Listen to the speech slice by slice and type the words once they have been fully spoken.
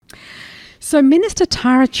So Minister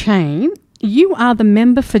Tara Cheyne, you are the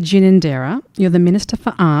member for Ginninderra, you're the Minister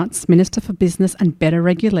for Arts, Minister for Business and Better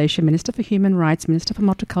Regulation, Minister for Human Rights, Minister for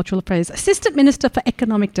Multicultural Affairs, Assistant Minister for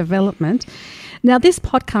Economic Development. Now, this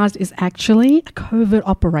podcast is actually a covert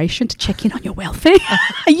operation to check in on your welfare.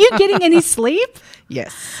 Are you getting any sleep?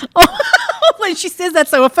 Yes. Oh, she says that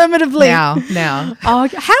so affirmatively. Now. Oh,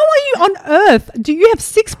 how are you on earth? Do you have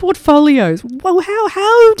 6 portfolios? Well,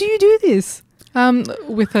 how do you do this?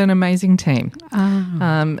 With an amazing team.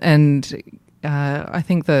 I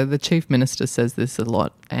think the Chief Minister says this a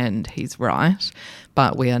lot, and he's right,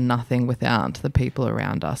 but we are nothing without the people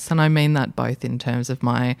around us. And I mean that both in terms of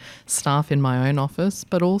my staff in my own office,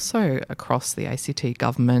 but also across the ACT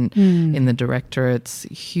government, in the directorates,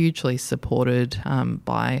 hugely supported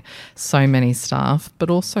by so many staff, but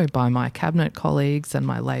also by my cabinet colleagues and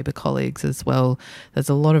my Labor colleagues as well. There's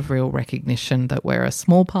a lot of real recognition that we're a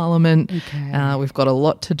small parliament. Okay. We've got a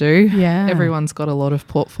lot to do. Yeah. Everyone's got a lot of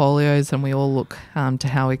portfolios, and we all look to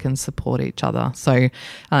how we can support each other. So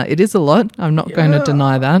it is a lot. I'm not going to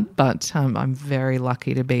deny that, but I'm very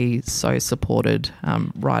lucky to be so supported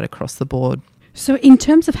right across the board. So in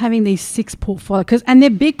terms of having these 6 portfolios, and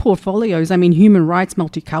they're big portfolios, I mean, human rights,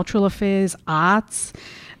 multicultural affairs, arts,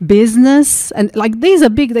 business, and like these are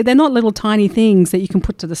big, they're not little tiny things that you can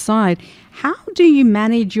put to the side. How do you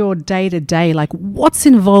manage your day-to-day? Like, what's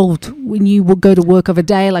involved when you will go to work of a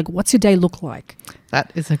day? Like, what's your day look like?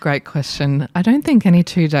 That is a great question. I don't think any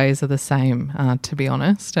 2 days are the same, to be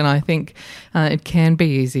honest. And I think it can be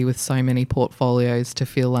easy with so many portfolios to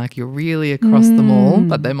feel like you're really across them all,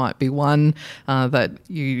 but there might be one that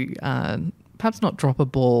you perhaps not drop a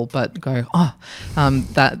ball, but go,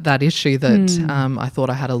 that issue that I thought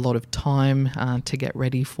I had a lot of time to get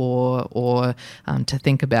ready for or to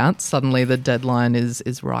think about. Suddenly the deadline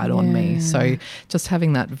is right on me. So just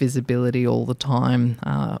having that visibility all the time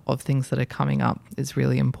of things that are coming up is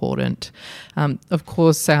really important. Of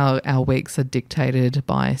course, our weeks are dictated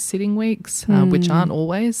by sitting weeks, which aren't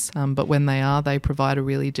always, but when they are, they provide a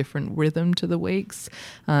really different rhythm to the weeks,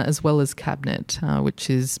 as well as cabinet, which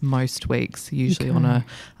is most weeks, usually on a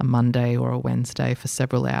Monday or a Wednesday for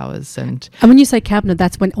several hours. And when you say cabinet,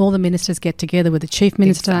 that's when all the ministers get together with the chief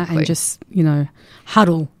minister and just,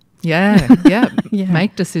 huddle. Yeah,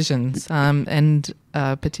 make decisions. And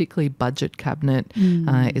particularly budget cabinet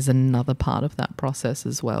is another part of that process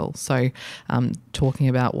as well. So talking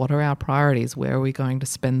about what are our priorities, where are we going to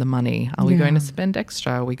spend the money? Are we going to spend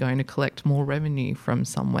extra? Are we going to collect more revenue from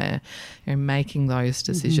somewhere? Making those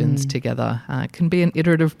decisions together can be an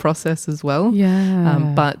iterative process as well.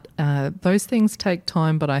 But those things take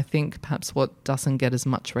time, but I think perhaps what doesn't get as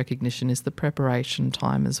much recognition is the preparation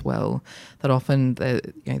time as well. That often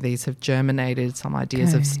these have germinated, some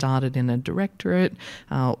ideas have started in a directorate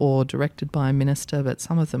or directed by a minister, but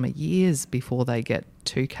some of them are years before they get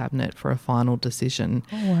to cabinet for a final decision.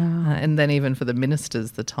 And then even for the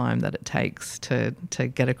ministers, the time that it takes to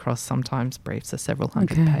get across sometimes briefs are several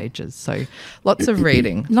hundred pages. So lots of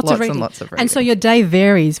reading, lots of reading. And so your day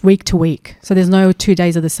varies week to week. So there's no 2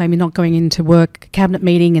 days are the same. You're not going into work, cabinet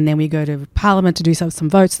meeting, and then we go to parliament to do some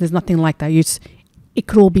votes. There's nothing like that. It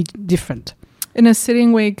could all be different. In a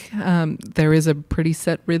sitting week, there is a pretty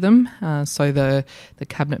set rhythm. So the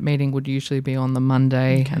cabinet meeting would usually be on the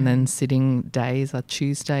Monday, and then sitting days are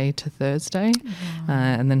Tuesday to Thursday,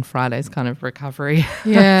 and then Friday's kind of recovery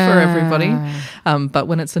for everybody. But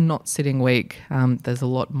when it's a not sitting week, there's a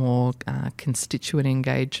lot more constituent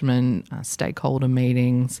engagement, stakeholder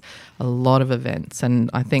meetings, a lot of events, and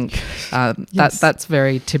I think that's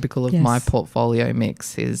very typical of my portfolio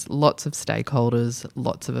mix. Is lots of stakeholders,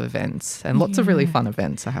 lots of events, and lots of really fun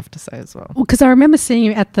events, I have to say as well. Well, because I remember seeing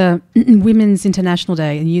you at the Women's International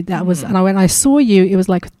Day, and when I saw you, it was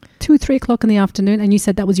like 2-3 o'clock in the afternoon, and you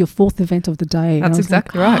said that was your 4th event of the day. That's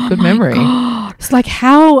exactly right. Good memory. God. It's like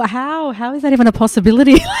how is that even a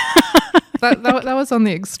possibility? That was on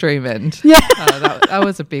the extreme end. That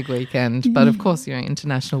was a big weekend. But of course,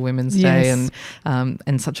 International Women's Day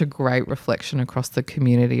and such a great reflection across the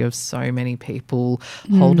community of so many people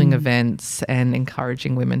holding events and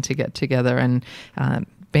encouraging women to get together and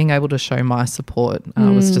being able to show my support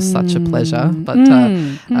was just such a pleasure. But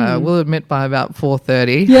we'll admit by about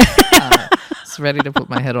 4:30. Ready to put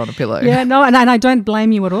my head on a pillow. And I don't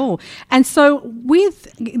blame you at all. And so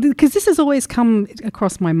because this has always come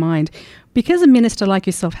across my mind, because a minister like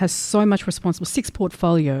yourself has so much responsibility, 6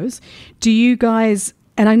 portfolios, do you guys,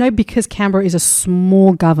 and I know because Canberra is a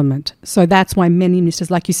small government, so that's why many ministers,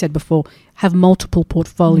 like you said before, have multiple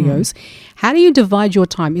portfolios. How do you divide your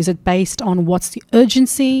time? Is it based on what's the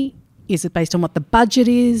urgency? Is it based on what the budget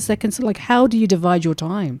is? How do you divide your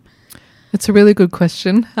time? It's a really good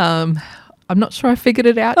question. I'm not sure I figured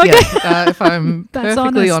it out yet, if I'm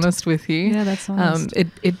perfectly honest with you. Yeah, that's honest.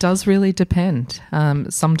 It does really depend.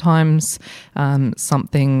 Sometimes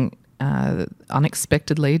something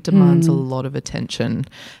unexpectedly demands a lot of attention,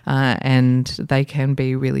 and they can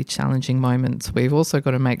be really challenging moments. We've also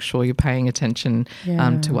got to make sure you're paying attention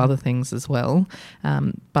to other things as well.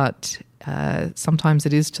 But sometimes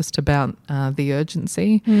it is just about the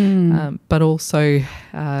urgency, but also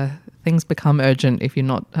things become urgent if you're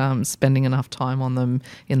not spending enough time on them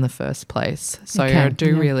in the first place. So I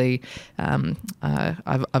do really,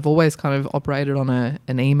 I've always kind of operated on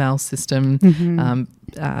an email system.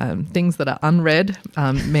 Things that are unread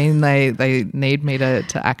mean they need me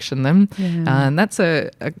to action them. And that's a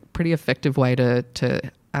pretty effective way to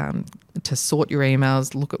sort your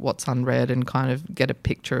emails, look at what's unread and kind of get a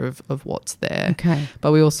picture of what's there. Okay.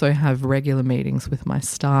 But we also have regular meetings with my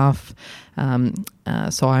staff.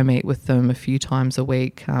 So I meet with them a few times a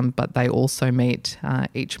week, but they also meet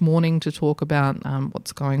each morning to talk about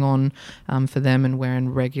what's going on for them, and we're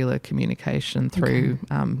in regular communication through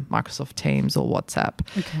Microsoft Teams or WhatsApp.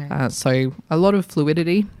 Okay. So a lot of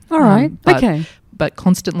fluidity. All right. But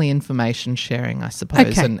constantly information sharing, I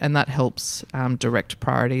suppose, and that helps direct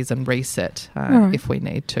priorities and reset if we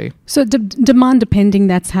need to. So demand depending,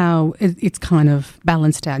 that's how it's kind of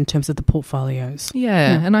balanced out in terms of the portfolios.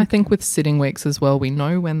 Yeah, and I think with sitting weeks as well, we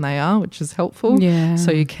know when they are, which is helpful. Yeah.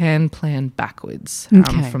 So you can plan backwards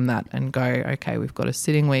from that and go, okay, we've got a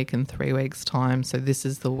sitting week in 3 weeks' time, so this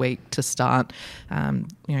is the week to start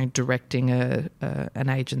directing an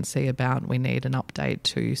agency about we need an update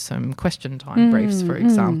to some question time briefs, for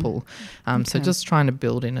example. So just trying to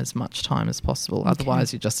build in as much time as possible.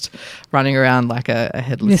 Otherwise, you're just running around like a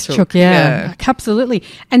headless chook. Yeah, absolutely.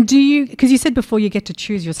 And do you, because you said before you get to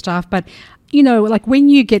choose your staff, but, like when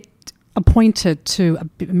you get appointed to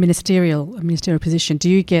a ministerial position, do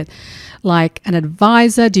you get like an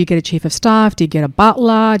advisor? Do you get a chief of staff? Do you get a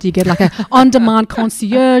butler? Do you get like a on-demand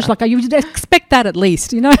concierge? Like you would expect that at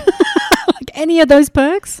least, like any of those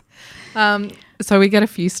perks? So we get a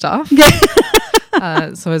few staff.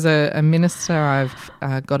 So as a minister,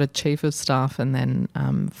 I've got a chief of staff and then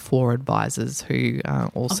 4 advisors who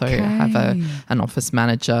also have an office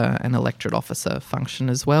manager and electorate officer function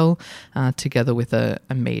as well, together with a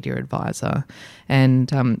media advisor.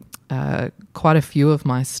 And quite a few of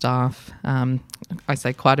my staff, I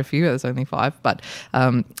say quite a few, there's only 5, but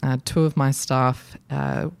 2 of my staff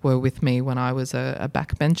were with me when I was a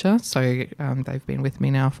backbencher. So they've been with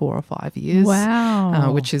me now 4 or 5 years.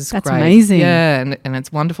 Wow. Which is That's great. Amazing. Yeah, and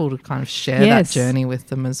it's wonderful to kind of share that journey with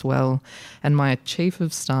them as well. And my chief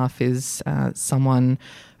of staff is someone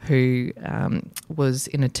who was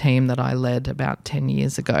in a team that I led about 10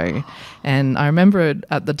 years ago. And I remember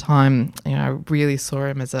at the time, I really saw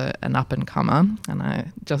him as an up-and-comer, and I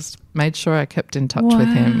just made sure I kept in touch with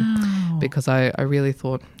him because I really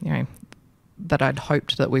thought, that I'd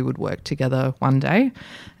hoped that we would work together one day.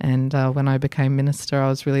 And when I became minister, I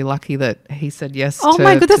was really lucky that he said yes to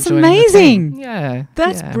my God, that's amazing. Yeah.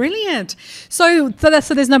 That's brilliant. So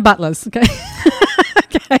there's no butlers, okay?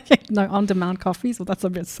 No on-demand coffees. Well, that's a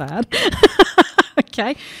bit sad.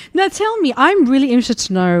 Okay. Now tell me, I'm really interested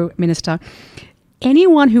to know, Minister,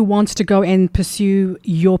 anyone who wants to go and pursue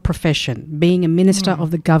your profession, being a minister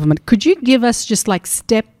of the government, could you give us just like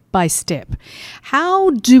step by step,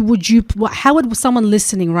 how would someone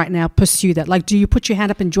listening right now pursue that? Like, do you put your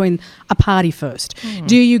hand up and join a party first?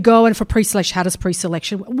 Do you go in for pre-selection? How does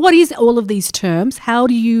pre-selection? What is all of these terms? How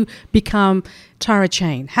do you become Tara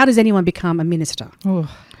Cheyne? How does anyone become a minister?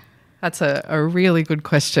 Oh, that's a really good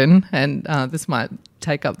question, and this might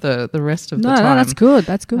take up the rest of the time. No, that's good.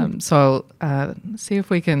 That's good. So see if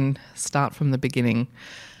we can start from the beginning.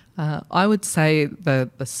 I would say the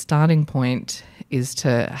starting point is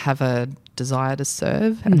to have a desire to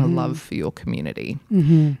serve and a love for your community.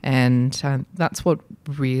 And that's what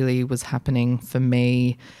really was happening for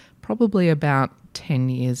me probably about 10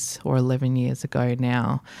 years or 11 years ago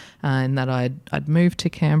now, in that I'd moved to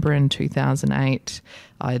Canberra in 2008.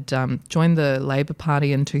 I'd joined the Labor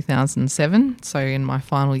Party in 2007, so in my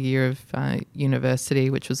final year of university,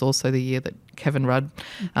 which was also the year that Kevin Rudd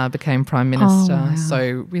became Prime Minister. Oh, wow.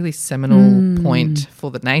 So really seminal point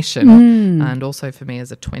for the nation and also for me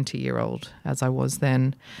as a 20-year-old, as I was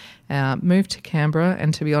then. Moved to Canberra,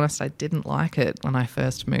 and to be honest, I didn't like it when I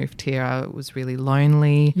first moved here. I was really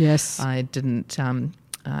lonely. Yes. I didn't...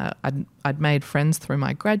 I'd made friends through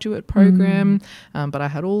my graduate program, but I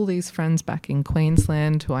had all these friends back in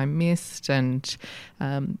Queensland who I missed, and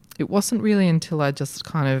it wasn't really until I just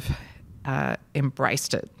kind of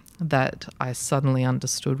embraced it that I suddenly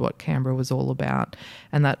understood what Canberra was all about.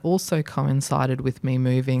 And that also coincided with me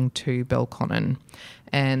moving to Belconnen.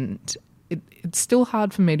 And it's still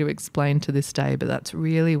hard for me to explain to this day, but that's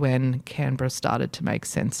really when Canberra started to make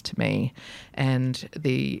sense to me, and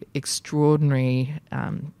the extraordinary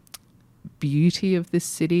beauty of this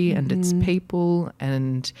city and its people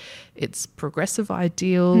and its progressive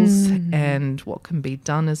ideals and what can be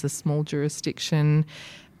done as a small jurisdiction.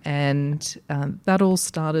 And that all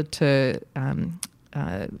started to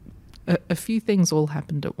a few things all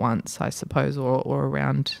happened at once, I suppose, or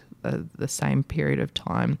around the same period of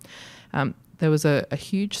time. There was a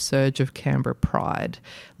huge surge of Canberra pride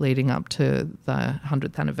leading up to the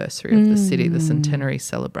 100th anniversary of the city, the centenary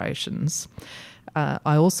celebrations.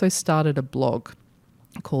 I also started a blog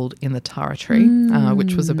called In the Tara Tree,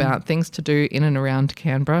 which was about things to do in and around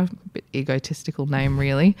Canberra. A bit egotistical name,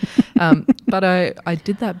 really. But I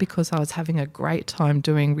did that because I was having a great time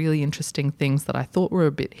doing really interesting things that I thought were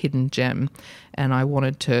a bit hidden gem, and I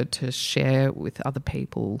wanted to share with other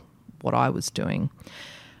people what I was doing.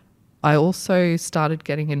 I also started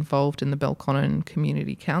getting involved in the Belconnen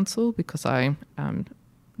Community Council because I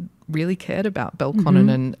really cared about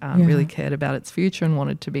Belconnen and really cared about its future and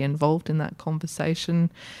wanted to be involved in that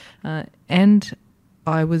conversation. And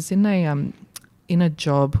I was in a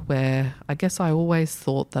job where I guess I always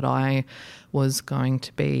thought that I was going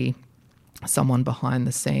to be someone behind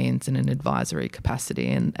the scenes in an advisory capacity,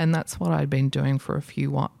 and that's what I'd been doing for a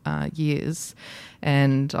few years.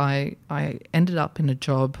 And I ended up in a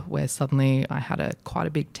job where suddenly I had quite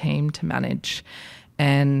a big team to manage,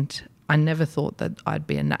 and I never thought that I'd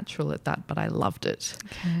be a natural at that, but I loved it.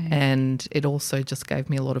 Okay. And it also just gave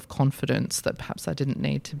me a lot of confidence that perhaps I didn't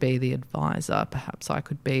need to be the advisor, perhaps I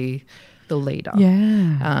could be the leader.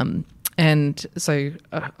 Yeah. And so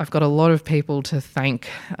I've got a lot of people to thank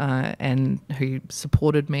and who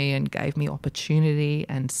supported me and gave me opportunity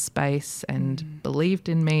and space and believed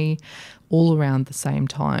in me all around the same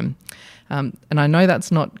time. And I know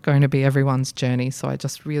that's not going to be everyone's journey, so I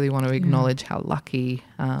just really want to acknowledge how lucky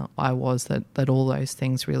I was that all those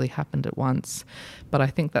things really happened at once. But I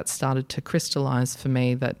think that started to crystallise for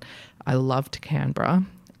me that I loved Canberra.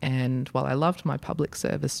 And while I loved my public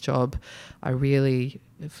service job, I really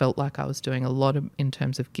felt like I was doing a lot in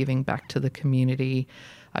terms of giving back to the community.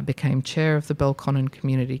 I became chair of the Belconnen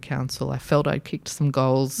Community Council. I felt I'd kicked some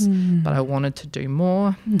goals, but I wanted to do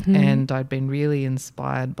more. And I'd been really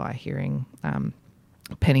inspired by hearing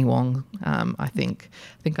Penny Wong. I think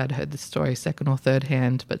I'd heard this story second or third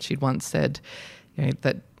hand, but she'd once said,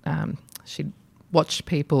 that she'd watched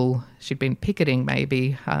people, she'd been picketing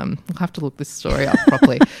maybe, I'll have to look this story up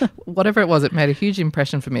properly. Whatever it was, it made a huge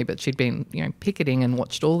impression for me, but she'd been picketing and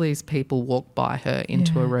watched all these people walk by her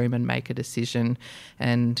into a room and make a decision,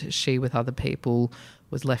 and she with other people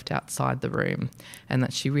was left outside the room, and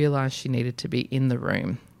that she realised she needed to be in the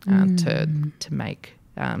room to make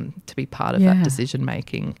to be part of that decision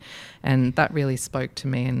making. And that really spoke to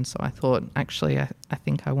me, and so I thought, actually, I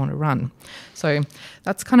think I want to run. So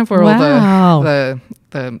that's kind of where all the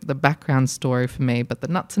background story for me, but the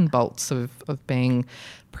nuts and bolts of being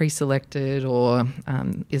pre-selected, or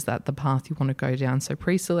is that the path you want to go down? So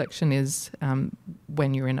pre-selection is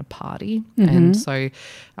when you're in a party, and so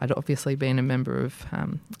I'd obviously been a member of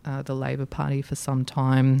the Labor Party for some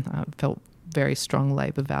time, felt very strong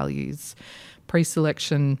Labor values.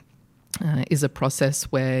 Pre-selection is a process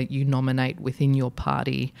where you nominate within your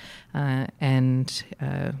party and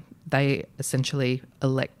they essentially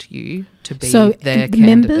elect you to be their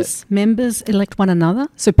candidate. Members elect one another?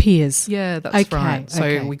 So peers? Yeah, that's right.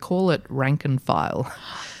 So we call it rank and file.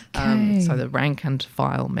 Okay. So the rank and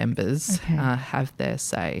file members have their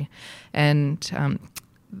say. And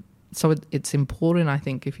so it's important, I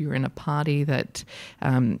think, if you're in a party that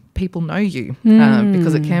people know you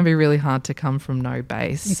because it can be really hard to come from no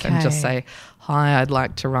base and just say, hi, I'd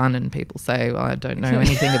like to run, and people say, well, I don't know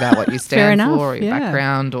anything about what you stand for or your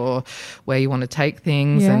background or where you want to take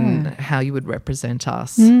things and how you would represent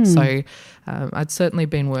us. So I'd certainly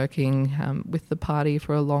been working with the party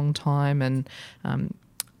for a long time, and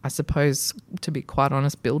I suppose, to be quite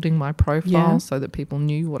honest, building my profile so that people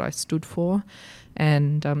knew what I stood for.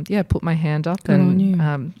 And put my hand up. Good on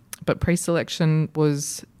you. But pre-selection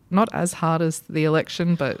was not as hard as the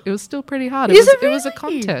election, but it was still pretty hard. It was a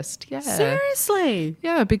contest. Yeah, seriously.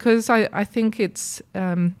 Yeah, because I think it's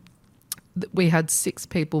we had 6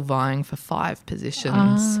 people vying for 5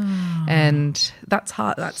 positions, And that's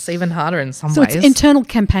hard. That's even harder in some So ways. it's internal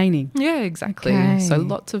campaigning. Yeah, exactly. Okay. So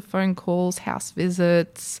lots of phone calls, house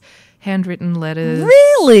visits, handwritten letters.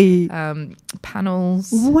 Really? Panels.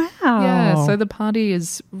 Wow. Yeah, so the party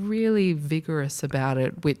is really vigorous about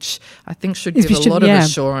it, which I think should If give you a should- lot yeah. of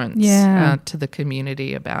assurance Yeah. to the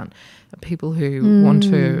community about people who want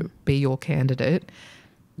to be your candidate.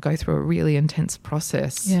 Go through a really intense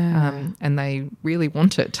process, Yeah. and they really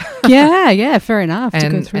want it. yeah, fair enough to go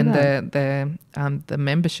and through that. the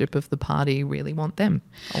membership of the party really want them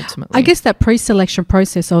ultimately. I guess that pre-selection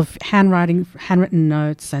process of handwritten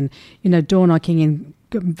notes and, door knocking and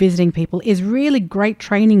visiting people is really great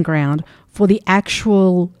training ground for the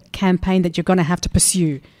actual campaign that you're going to have to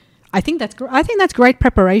pursue. I think that's great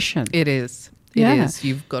preparation. It is. Yeah. It is.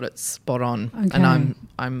 You've got it spot on. Okay. And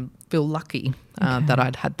I'm feel lucky that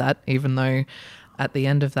I'd had that, even though at the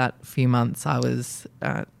end of that few months I was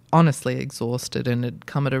honestly exhausted, and it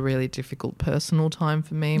come at a really difficult personal time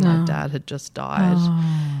for me. My dad had just died.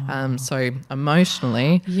 So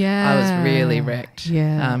emotionally, I was really wrecked.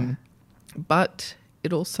 Yeah. But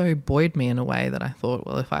it also buoyed me in a way that I thought,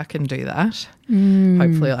 well, if I can do that,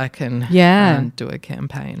 hopefully I can do a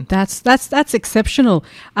campaign. That's exceptional.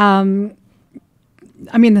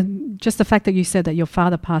 Just the fact that you said that your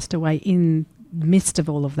father passed away in the midst of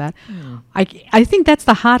all of that, I think that's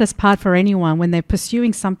the hardest part for anyone when they're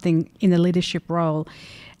pursuing something in a leadership role,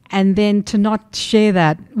 and then to not share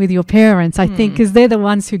that with your parents, I think, because they're the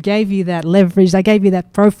ones who gave you that leverage, they gave you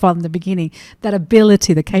that profile in the beginning, that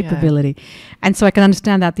ability, the capability. Yeah. And so I can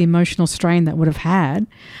understand that, the emotional strain that would have had.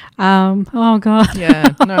 Oh, God.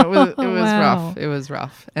 Yeah, no, it was Wow. rough. It was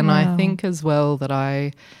rough. And I think as well that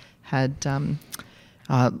I had...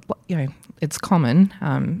 it's common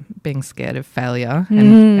being scared of failure,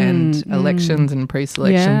 and elections and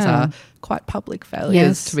pre-selections are quite public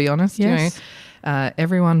failures, to be honest. Yes.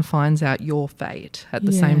 Everyone finds out your fate at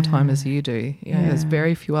the same time as you do. There's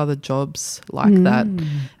very few other jobs like that.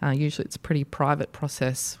 Usually it's a pretty private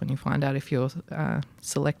process when you find out if you're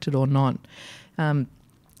selected or not. And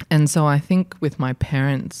so I think with my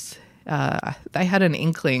parents... they had an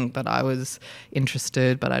inkling that I was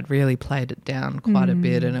interested, but I'd really played it down quite a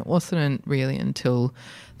bit, and it wasn't really until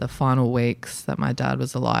the final weeks that my dad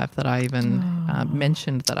was alive that I even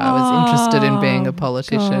mentioned that I was interested in being a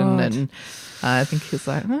politician. God. And I think he was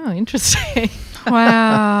like, "Oh, interesting."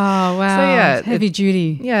 Wow. So yeah, it's heavy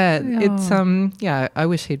duty. Yeah, it's I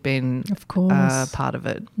wish he'd been, of course, part of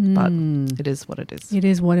it, but it is what it is. It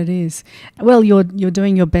is what it is. Well, you're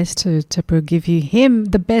doing your best to give him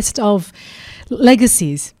the best of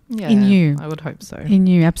legacies in you. I would hope so. In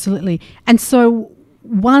you, absolutely. And so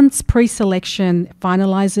once pre-selection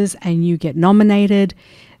finalizes and you get nominated,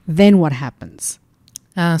 then what happens?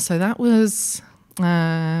 So that was.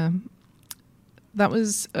 I'm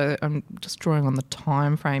just drawing on the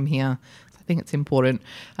time frame here. I think it's important.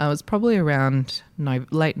 It was probably around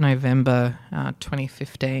late November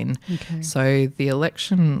 2015. Okay. So the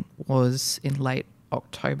election was in late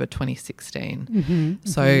October 2016.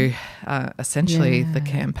 So essentially the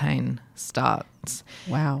campaign starts.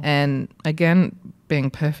 Wow. And again, being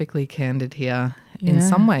perfectly candid here, in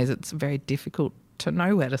some ways it's very difficult to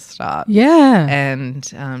know where to start. Yeah.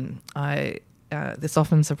 And this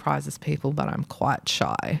often surprises people, but I'm quite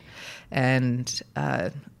shy, and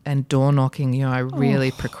door knocking. I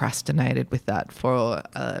really procrastinated with that for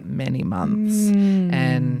many months,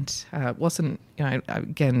 and wasn't.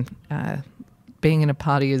 Again, being in a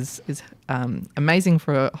party is amazing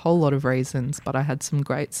for a whole lot of reasons, but I had some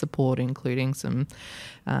great support, including some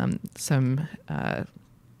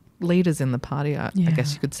leaders in the party, I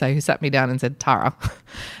guess you could say, who sat me down and said, "Tara,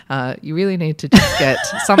 you really need to just get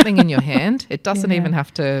something in your hand. It doesn't even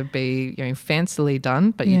have to be fancily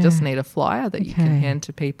done, but you just need a flyer that you can hand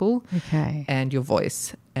to people and your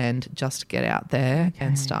voice, and just get out there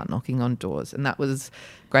and start knocking on doors." And that was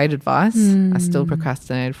great advice. I still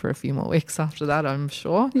procrastinated for a few more weeks after that, I'm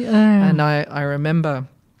sure. And I remember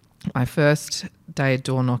my first day of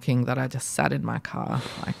door knocking that I just sat in my car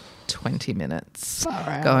like 20 minutes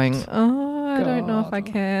going, I don't know if I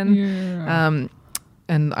can.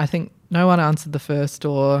 And I think no one answered the first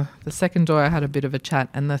door. The second door I had a bit of a chat,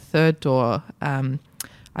 and the third door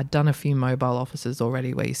I'd done a few mobile offices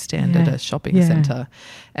already where you stand at a shopping centre,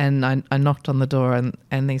 and I knocked on the door,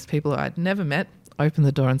 and these people I'd never met opened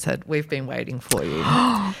the door and said, "We've been waiting for you."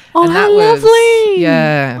 Oh, and that how was lovely.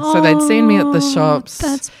 So they'd seen me at the shops.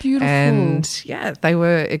 That's beautiful. And they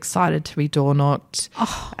were excited to be door knocked.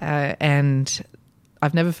 And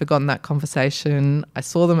I've never forgotten that conversation. I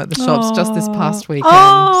saw them at the shops just this past weekend.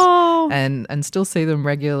 and still see them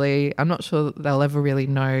regularly. I'm not sure that they'll ever really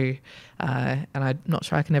know, and I'm not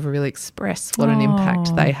sure I can ever really express what an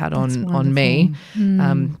impact they had on me.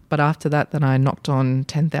 But after that, then I knocked on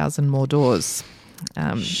 10,000 more doors.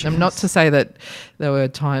 And not to say that there were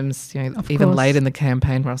times, even late in the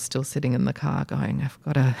campaign where I was still sitting in the car going, I've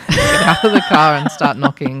got to get out of the car and start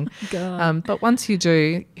knocking. But once you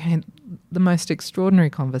do, the most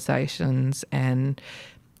extraordinary conversations, and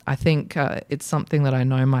I think it's something that I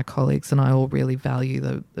know my colleagues and I all really value,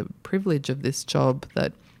 the privilege of this job,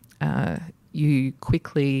 that you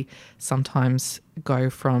quickly sometimes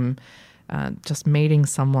go from just meeting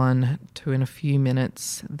someone to, in a few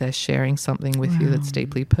minutes, they're sharing something with you that's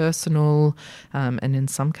deeply personal, and in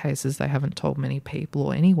some cases they haven't told many people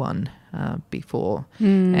or anyone before.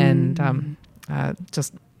 And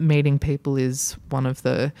just meeting people is one of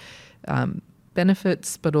the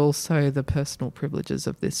benefits, but also the personal privileges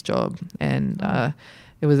of this job. And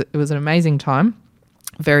it was an amazing time.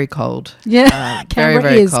 Very cold. Yeah,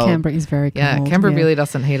 Canberra is very cold. Yeah, Canberra really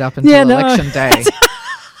doesn't heat up until election day.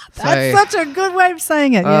 That's such a good way of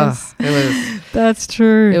saying it. Yes, it was. That's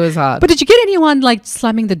true. It was hard. But did you get anyone like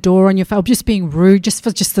slamming the door on your face, just being rude, just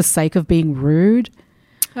for the sake of being rude?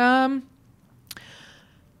 There's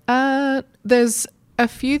a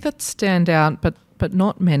few that stand out, but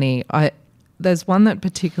not many. There's one that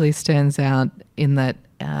particularly stands out in that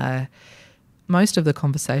most of the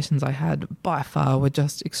conversations I had by far were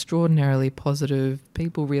just extraordinarily positive.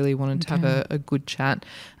 People really wanted to have a good chat,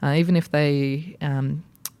 even if they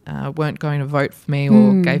weren't going to vote for me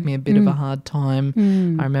or gave me a bit of a hard time.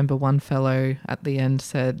 I remember one fellow at the end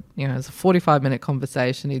said, it was a 45-minute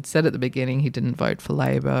conversation. He'd said at the beginning he didn't vote for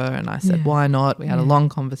Labor, and I said, why not? We had a long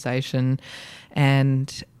conversation,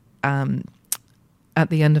 and at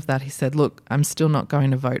the end of that he said, look, I'm still not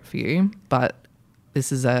going to vote for you, but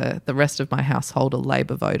this is the rest of my household are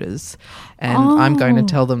Labor voters, and I'm going to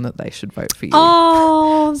tell them that they should vote for you.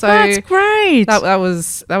 Oh, so that's great. That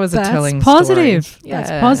was a telling positive. Story. That's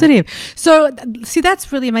positive. So see, that's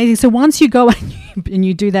really amazing. So once you go and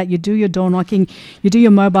you do that, you do your door knocking, you do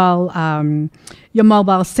your mobile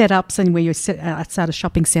setups, and where you're outside a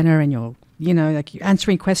shopping centre and you're you're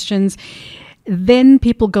answering questions. Then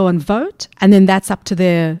people go and vote, and then that's up to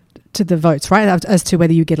the votes, right? As to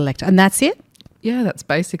whether you get elected, and that's it. Yeah, that's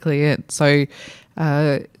basically it. So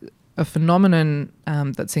a phenomenon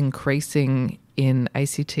that's increasing in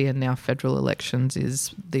ACT and now federal elections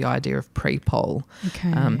is the idea of pre-poll.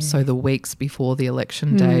 Okay. So the weeks before the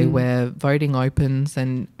election day where voting opens,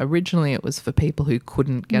 and originally it was for people who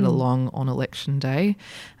couldn't get along on election day,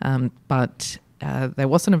 but there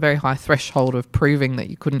wasn't a very high threshold of proving that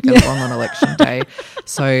you couldn't get along on election day.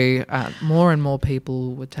 So more and more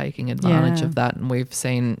people were taking advantage of that, and we've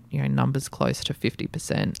seen numbers close to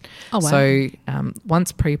 50%. Oh, wow. So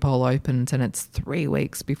once pre-poll opens and it's 3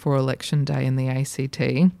 weeks before election day in the ACT,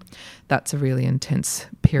 that's a really intense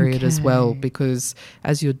period as well, because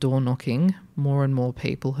as you're door knocking, more and more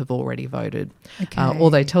people have already voted.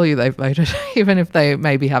 Or they tell you they've voted, even if they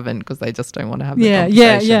maybe haven't, because they just don't want to have the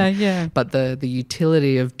conversation. Yeah. But the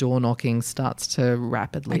utility of door knocking starts to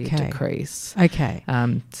rapidly decrease.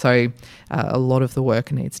 So a lot of the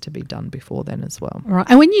work needs to be done before then as well. Right.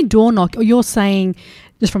 And when you door knock, you're saying,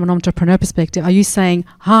 just from an entrepreneur perspective, are you saying,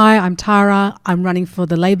 hi, I'm Tara, I'm running for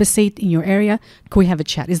the Labor seat in your area, can we have a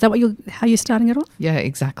chat? Is that how you're starting it off? Yeah,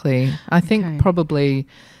 exactly. I think probably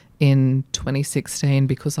in 2016,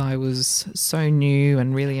 because I was so new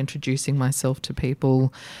and really introducing myself to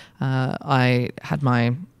people, I had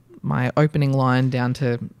my opening line down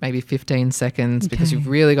to maybe 15 seconds because you've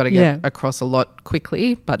really got to get across a lot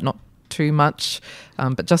quickly, but not too much,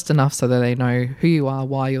 but just enough so that they know who you are,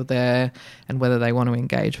 why you're there, and whether they want to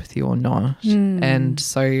engage with you or not. And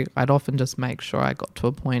so I'd often just make sure I got to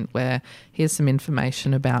a point where here's some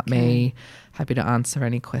information about me, happy to answer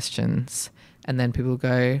any questions. And then people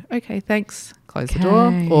go, okay, thanks, close the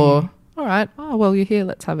door, or all right, oh, well, you're here,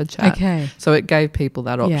 let's have a chat. So it gave people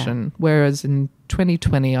that option. Whereas in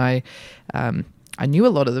 2020, I knew a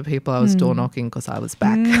lot of the people I was door knocking because I was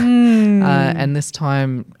back. And this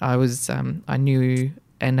time I knew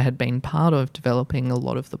and had been part of developing a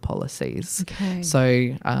lot of the policies.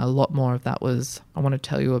 So a lot more of that was, I want to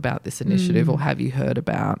tell you about this initiative, or have you heard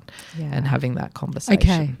about, and having that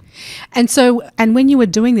conversation. And when you were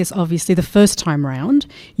doing this, obviously the first time round,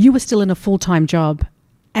 you were still in a full-time job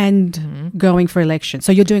and going for election.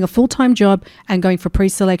 So you're doing a full-time job and going for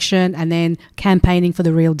pre-selection and then campaigning for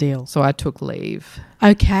the real deal. So I took leave.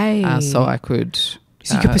 So I could...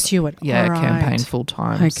 So you could pursue it. Campaign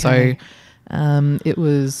full-time. So it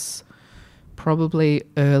was probably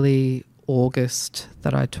early August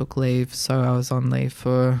that I took leave. So I was on leave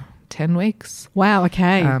for 10 weeks. Wow,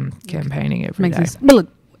 okay. Campaigning every day. Well,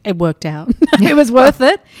 it worked out. It was worth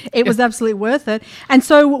it. It was absolutely worth it. And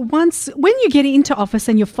so when you get into office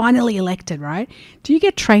and you're finally elected, right, do you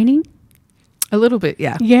get training? A little bit,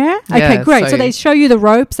 yeah. Yeah? Okay, great. So they show you the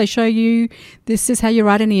ropes. They show you this is how you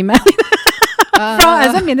write an email.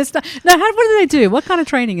 As a minister. No, what do they do? What kind of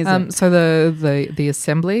training is it? So the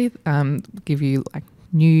Assembly give you like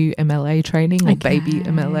new MLA training or baby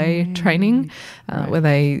MLA training, where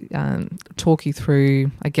they talk you through,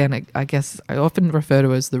 again, I guess I often refer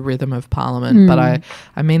to as the rhythm of Parliament, but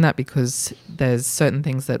I mean that because there's certain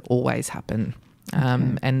things that always happen.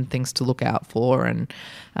 And things to look out for, and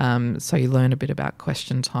so you learn a bit about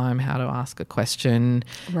question time, how to ask a question,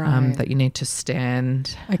 that you need to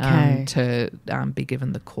stand to be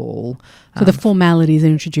given the call. So the formalities are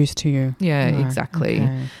introduced to you. Yeah, exactly.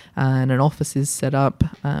 Okay. And an office is set up.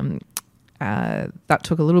 That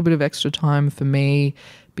took a little bit of extra time for me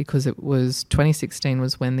because it was 2016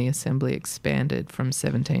 was when the Assembly expanded from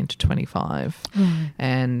 17 to 25,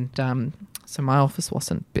 and so my office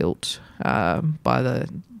wasn't built by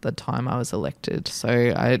the time I was elected. So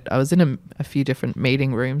I was in a few different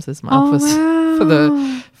meeting rooms as my office for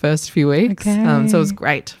the first few weeks. So it was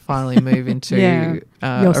great to finally move into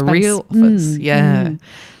a real office.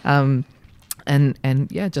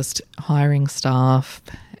 And just hiring staff,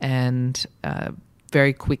 and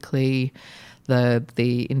very quickly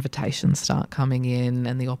the invitations start coming in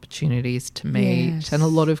and the opportunities to meet, and a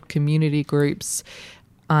lot of community groups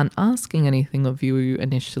aren't asking anything of you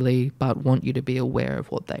initially, but want you to be aware of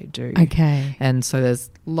what they do. Okay. And so there's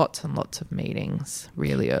lots and lots of meetings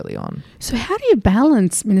really early on. So how do you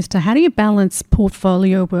balance, Minister,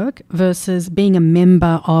 portfolio work versus being a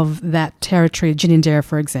member of that territory, Ginninderra,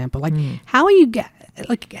 for example? Like, how are you,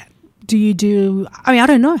 do you do, I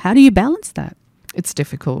don't know, how do you balance that? It's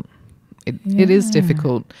difficult. It is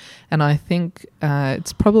difficult. And I think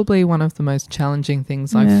it's probably one of the most challenging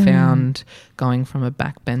things I've found going from a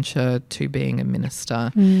backbencher to being a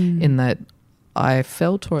minister, in that I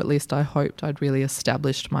felt, or at least I hoped, I'd really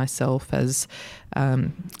established myself as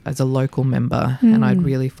a local member, and I'd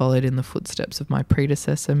really followed in the footsteps of my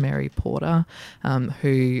predecessor, Mary Porter,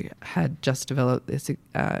 who had just developed this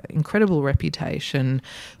incredible reputation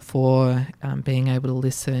for being able to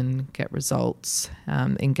listen, get results,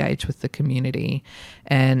 engage with the community.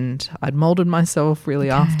 And I'd moulded myself really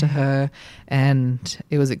after her, and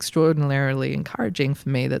it was extraordinarily encouraging for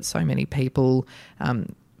me that so many people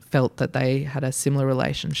felt that they had a similar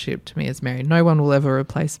relationship to me as Mary. No one will ever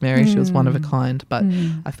replace Mary. She was one of a kind, but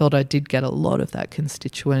I felt I did get a lot of that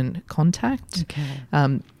constituent contact.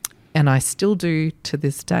 And I still do to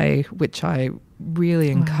this day, which I really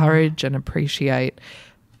encourage and appreciate.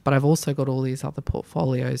 But I've also got all these other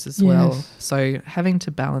portfolios as well. So having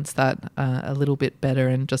to balance that a little bit better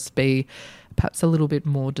and just be perhaps a little bit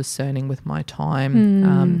more discerning with my time.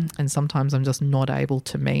 And sometimes I'm just not able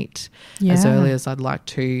to meet as early as I'd like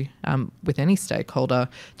to with any stakeholder,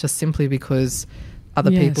 just simply because other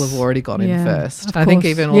people have already got in first. I think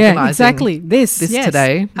even organising this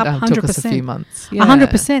today took us a few months.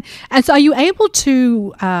 100%. And so are you able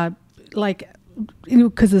to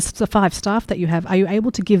because there's the 5 staff that you have, are you able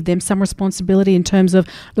to give them some responsibility in terms of,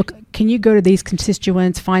 look, can you go to these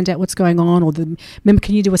constituents, find out what's going on, or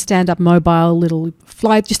can you do a stand-up mobile little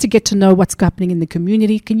flight just to get to know what's happening in the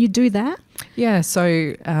community? Can you do that? Yeah,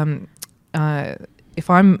 so if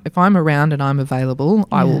I'm around and I'm available,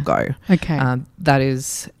 I will go. Okay. That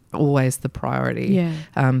is always the priority.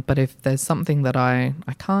 But if there's something that I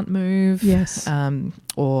can't move,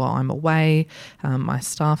 or I'm away, my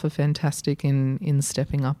staff are fantastic in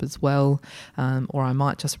stepping up as well, or I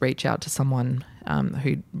might just reach out to someone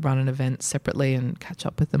who run an event separately and catch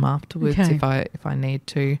up with them afterwards if I need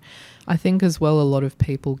to. I think as well a lot of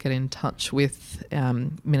people get in touch with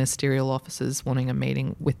ministerial officers wanting a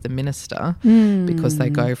meeting with the minister because they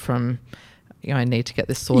go from, I need to get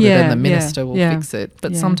this sorted and the minister will fix it.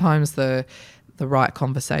 But sometimes the right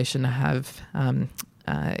conversation to have,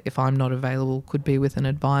 if I'm not available, could be with an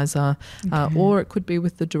advisor, or it could be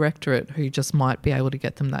with the directorate, who just might be able to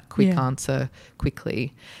get them that quick answer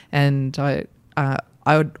quickly. And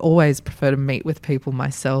I would always prefer to meet with people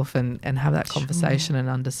myself and have that conversation and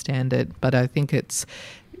understand it. But I think it's,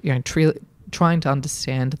 trying to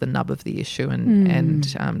understand the nub of the issue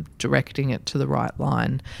and directing it to the right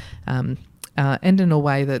line. And in a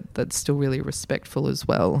way that's still really respectful as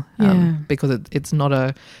well, because it's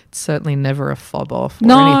certainly never a fob off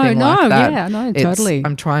or anything like that. Totally.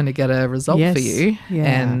 I'm trying to get a result for you,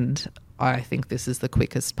 and I think this is the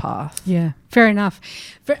quickest path. Yeah, fair enough.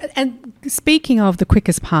 And speaking of the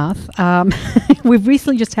quickest path, we've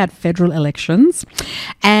recently just had federal elections,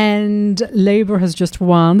 and Labor has just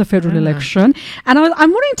won the federal election. And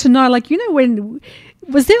I'm wanting to know, like,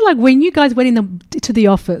 when you guys went to the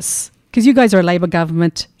office, because you guys are a Labor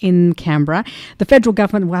government in Canberra, the federal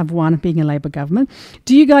government will have won, being a Labor government.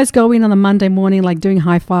 Do you guys go in on a Monday morning, like doing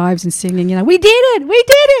high fives and singing, we did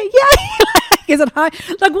it, yay! Is it high?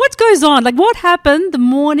 Like, what goes on? Like, what happened the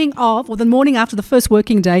morning of, or the morning after the first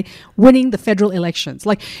working day, winning the federal elections?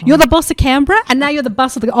 Like, you're the boss of Canberra, and now you're the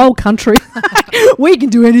boss of the whole country. We can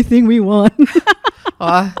do anything we want.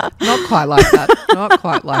 Not quite like that. Not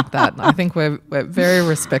quite like that. I think we're very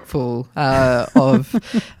respectful of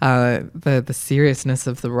the seriousness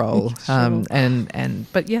of the role, Sure.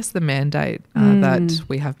 but yes, the mandate that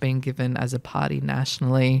we have been given as a party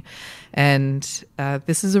nationally, and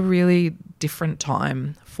this is a really different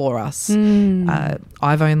time for us.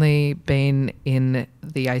 I've only been in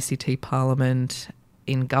the ACT Parliament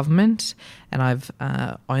in government, and I've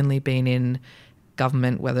only been in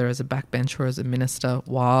government, whether as a backbencher or as a minister,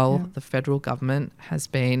 while the federal government has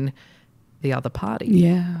been the other party,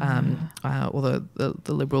 or the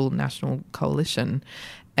Liberal National Coalition.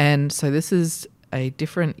 And so this is a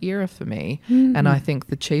different era for me. And I think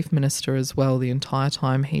the Chief Minister as well, the entire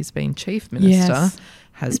time he's been Chief Minister,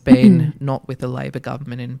 has been not with the Labor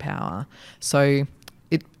government in power. So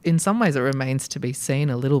in some ways it remains to be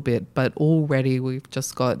seen a little bit, but already we've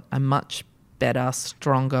just got a much better,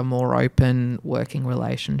 stronger, more open working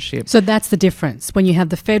relationship. So that's the difference. When you have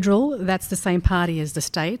the federal, that's the same party as the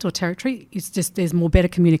state or territory. It's just there's more better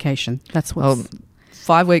communication. That's what's...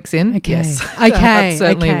 5 weeks in, okay. Yes. Okay. That's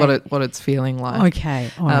certainly what it's feeling like. Okay.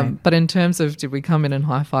 All right. But in terms of did we come in and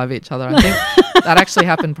high-five each other, I think that actually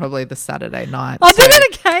happened probably the Saturday night. Oh, did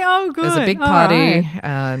it? Okay. Oh, good. There's a big party,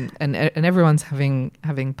 and everyone's having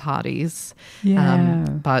parties. Yeah.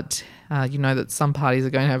 But you know that some parties are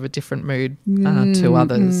going to have a different mood to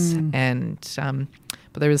others, and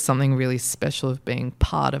but there is something really special of being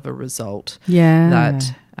part of a result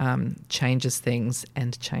that changes things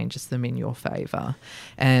and changes them in your favour.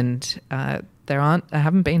 And there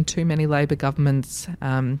haven't been too many Labor governments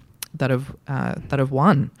that have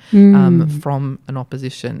won from an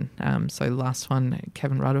opposition. So the last one,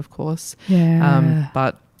 Kevin Rudd, of course.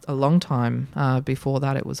 But a long time before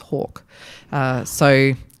that, it was Hawke.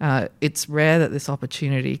 So it's rare that this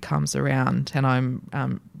opportunity comes around, and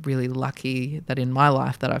I'm really lucky that in my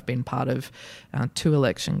life that I've been part of 2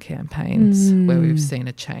 election campaigns where we've seen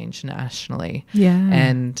a change nationally.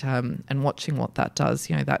 And watching what that does,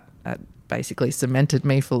 that basically cemented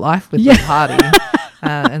me for life with the party.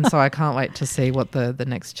 And so I can't wait to see what the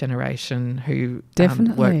next generation who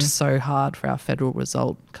worked so hard for our federal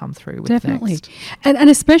result come through with next. And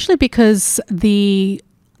especially because the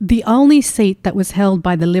only seat that was held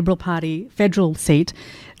by the Liberal Party, federal seat,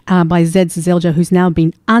 by Zed Seselja, who's now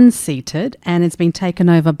been unseated, and it's been taken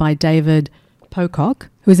over by David Pocock,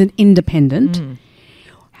 who's an independent.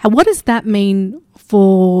 What does that mean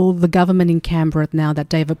for the government in Canberra now that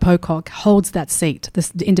David Pocock holds that seat,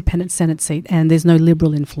 the independent Senate seat, and there's no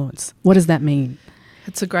Liberal influence? What does that mean?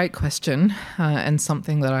 It's a great question, and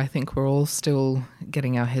something that I think we're all still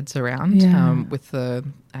getting our heads around, with the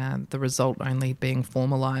result only being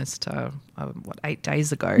formalised, 8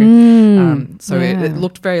 days ago. It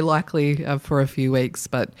looked very likely for a few weeks,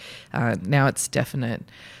 but now it's definite.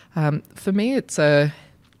 For me, it's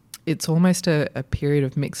almost a period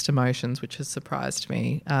of mixed emotions, which has surprised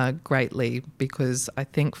me greatly, because I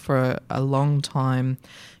think for a long time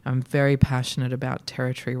I'm very passionate about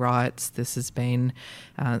territory rights. This has been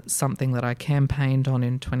something that I campaigned on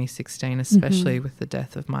in 2016, especially with the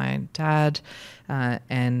death of my dad,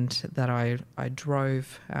 and that I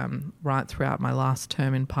drove right throughout my last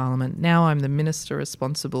term in Parliament. Now I'm the Minister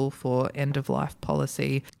responsible for end-of-life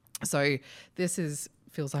policy. So this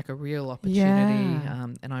feels like a real opportunity,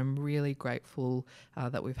 and I'm really grateful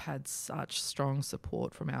that we've had such strong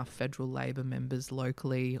support from our federal Labor members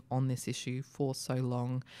locally on this issue for so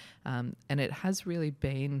long, and it has really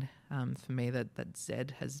been for me that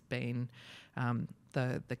Zed has been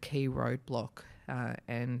the key roadblock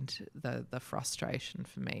and the frustration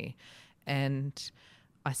for me. And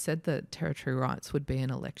I said that territory rights would be an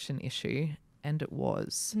election issue, and it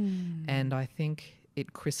was. And I think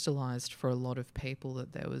it crystallised for a lot of people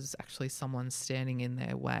that there was actually someone standing in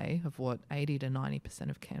their way of what 80 to 90%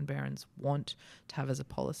 of Canberrans want to have as a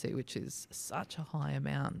policy, which is such a high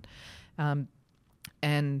amount.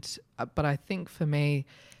 But I think for me,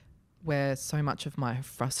 where so much of my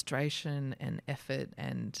frustration and effort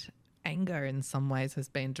and anger in some ways has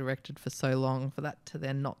been directed for so long, for that to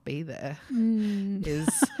then not be there is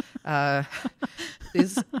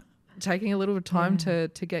taking a little bit of time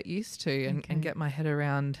to get used to and get my head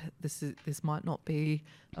around. This might not be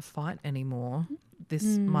a fight anymore. This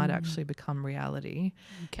might actually become reality.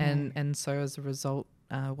 And so as a result,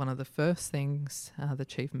 one of the first things the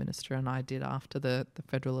Chief Minister and I did after the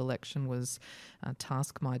federal election was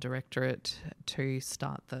task my directorate to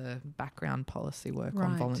start the background policy work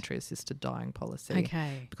on voluntary assisted dying policy.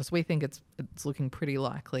 Okay. Because we think it's looking pretty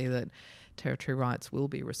likely that territory rights will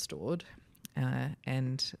be restored,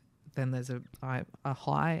 and then there's a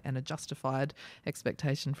high and a justified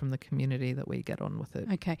expectation from the community that we get on with it.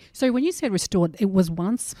 Okay. So when you said restored, it was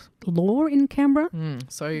once law in Canberra?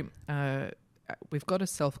 So we've got a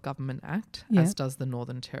Self-Government Act, as does the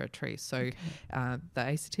Northern Territory. So the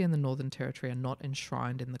ACT and the Northern Territory are not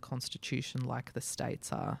enshrined in the Constitution like the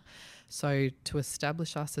states are. So to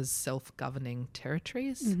establish us as self-governing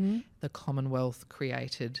territories, the Commonwealth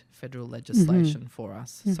created federal legislation for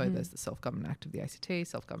us. So there's the Self-Government Act of the ACT,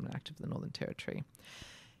 Self-Government Act of the Northern Territory.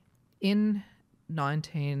 In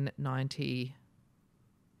 1990,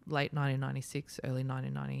 late 1996, early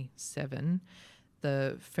 1997,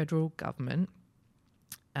 the federal government,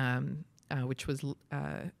 which was,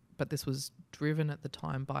 but this was driven at the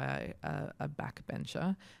time by a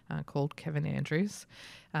backbencher called Kevin Andrews.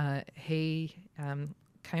 He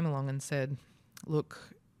came along and said, look,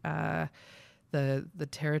 the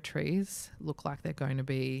territories look like they're going to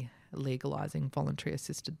be legalising voluntary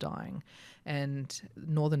assisted dying. And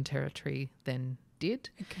Northern Territory then did.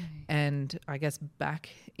 Okay. And I guess back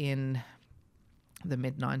in the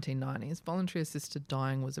mid-1990s, voluntary assisted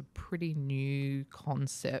dying was a pretty new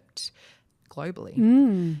concept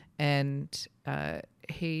globally. And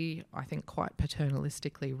he, I think quite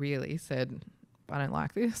paternalistically really said, I don't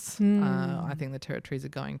like this. I think the territories are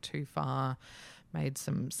going too far, made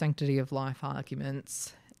some sanctity of life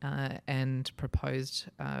arguments, and proposed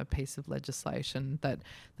a piece of legislation that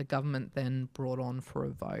the government then brought on for a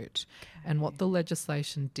vote. Okay. And what the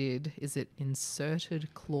legislation did is it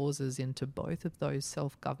inserted clauses into both of those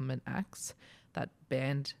self-government acts that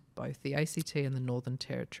banned both the ACT and the Northern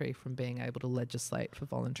Territory from being able to legislate for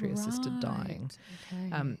voluntary assisted dying.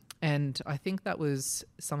 Okay. And I think that was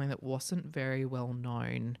something that wasn't very well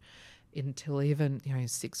known until even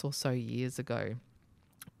 6 or so years ago.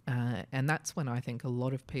 And that's when I think a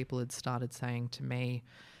lot of people had started saying to me,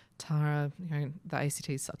 Tara, the ACT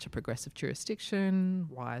is such a progressive jurisdiction.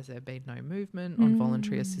 Why has there been no movement on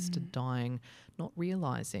voluntary assisted dying? Not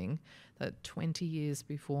realising that 20 years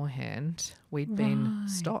beforehand we'd been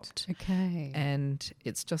stopped. Okay. And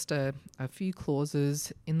it's just a few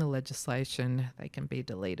clauses in the legislation. They can be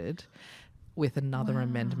deleted with another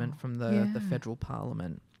amendment from the federal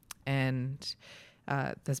parliament. And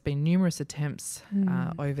there's been numerous attempts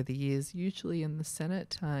over the years, usually in the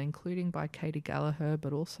Senate, including by Katie Gallagher,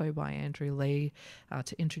 but also by Andrew Lee,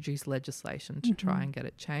 to introduce legislation to try and get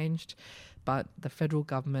it changed. But the federal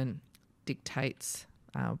government dictates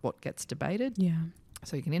what gets debated. Yeah.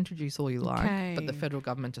 So you can introduce all you like, but the federal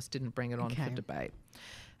government just didn't bring it on for debate.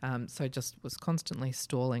 So just was constantly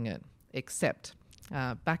stalling it, except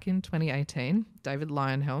back in 2018, David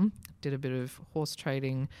Leyonhjelm did a bit of horse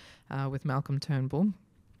trading with Malcolm Turnbull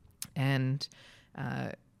and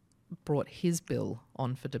brought his bill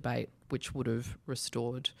on for debate, which would have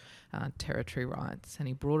restored territory rights. And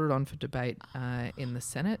he brought it on for debate in the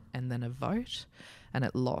Senate and then a vote, and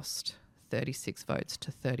it lost 36 votes to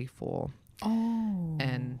 34. Oh.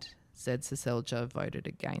 And Zed Seselja voted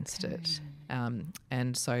against it.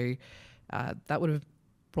 And so that would have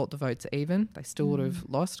brought the votes even. They still would have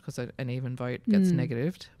lost because an even vote gets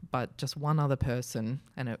negatived, but just one other person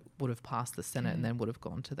and it would have passed the Senate and then would have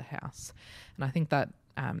gone to the House. And I think that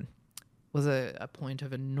was a point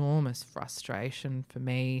of enormous frustration for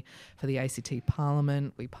me, for the ACT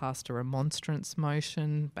Parliament. We passed a remonstrance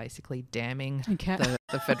motion basically damning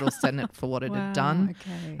the federal Senate for what it had done,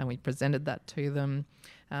 and we presented that to them.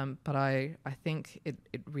 But I think it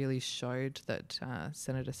really showed that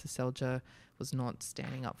Senator Seselja was not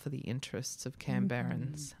standing up for the interests of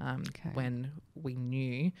Canberrans when we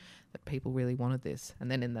knew that people really wanted this. And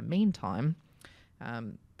then in the meantime,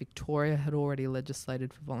 Victoria had already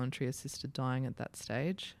legislated for voluntary assisted dying at that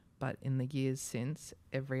stage, but in the years since,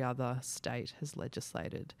 every other state has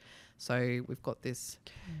legislated. So we've got this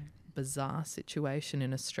bizarre situation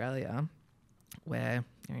in Australia where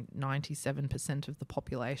 97% of the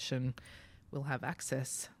population will have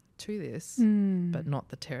access to this, but not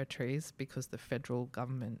the territories, because the federal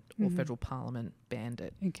government or federal parliament banned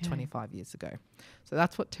it 25 years ago. So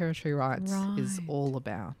that's what territory rights is all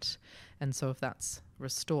about. And so if that's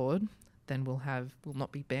restored, then we'll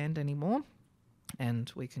not be banned anymore.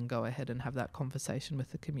 And we can go ahead and have that conversation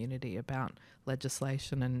with the community about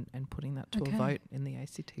legislation and putting that to a vote in the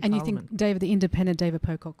ACT and Parliament. You think the independent David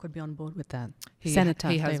Pocock could be on board with that? He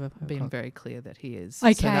has been very clear that he is.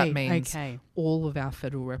 Okay, so that means all of our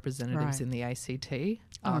federal representatives in the ACT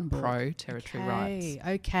are pro-territory rights.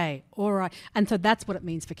 Okay, all right. And so that's what it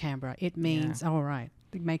means for Canberra. It means, all right,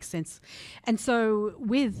 it makes sense. And so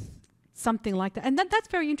with something like that, and that's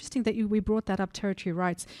very interesting that we brought that up, territory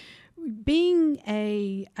rights. Being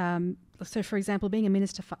so for example, being a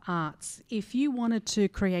Minister for Arts, if you wanted to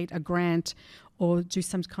create a grant or do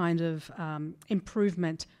some kind of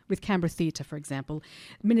improvement with Canberra Theatre, for example,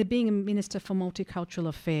 being a Minister for Multicultural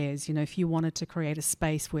Affairs, if you wanted to create a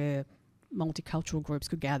space where multicultural groups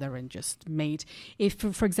could gather and just meet. If,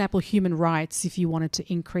 for example, human rights, if you wanted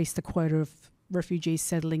to increase the quota of refugees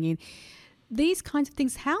settling in, these kinds of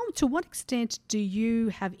things, to what extent do you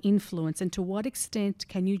have influence, and to what extent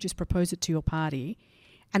can you just propose it to your party,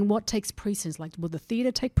 and what takes precedence? Like, would the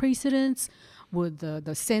theatre take precedence? Would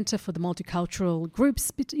the Centre for the Multicultural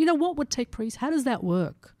Groups, what would take precedence? How does that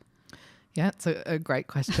work? Yeah, it's a great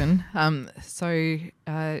question.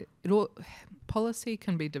 Policy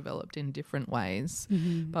can be developed in different ways,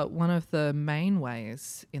 but one of the main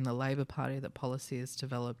ways in the Labor Party that policy is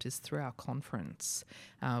developed is through our conference,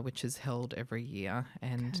 which is held every year,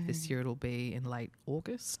 and this year it'll be in late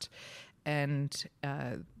August. And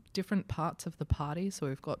different parts of the party, so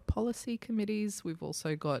we've got policy committees, we've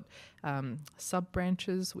also got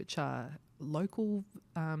sub-branches, which are local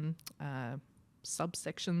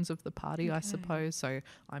subsections of the party, I suppose. So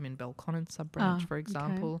I'm in Belconnen sub-branch, for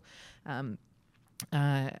example.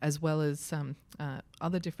 As well as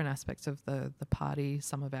other different aspects of the party.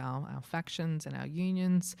 Some of our factions and our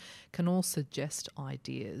unions can all suggest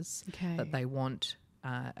ideas that they want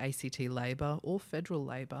ACT Labor or federal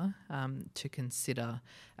Labor to consider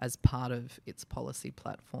as part of its policy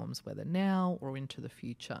platforms, whether now or into the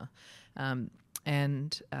future.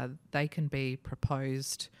 And they can be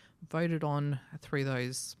proposed, voted on through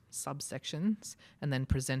those subsections, and then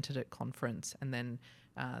presented at conference, and then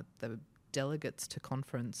the delegates to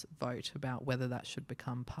conference vote about whether that should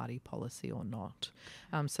become party policy or not.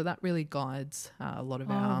 So that really guides a lot of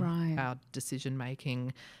our decision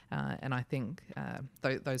making, and I think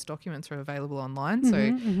those documents are available online,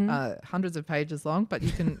 hundreds of pages long, but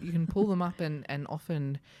you can pull them up, and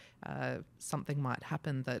often something might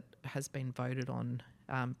happen that has been voted on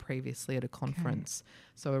previously at a conference.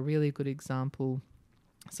 So a really good example,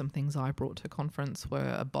 some things I brought to conference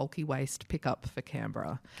were a bulky waste pickup for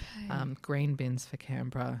Canberra, green bins for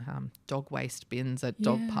Canberra, dog waste bins at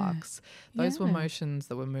dog parks. Those were motions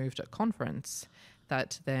that were moved at conference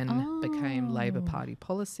that then became Labor Party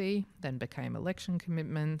policy, then became election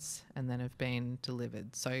commitments, and then have been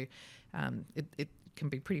delivered. So it can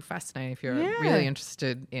be pretty fascinating if you're really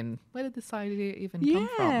interested in where did this idea even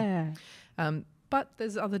come from. But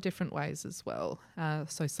there's other different ways as well.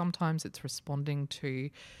 So sometimes it's responding to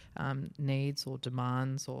needs or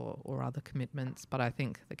demands or other commitments. But I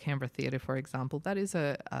think the Canberra Theatre, for example, that is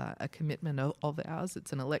a commitment of ours.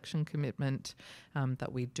 It's an election commitment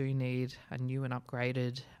that we do need a new and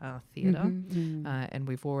upgraded theatre. And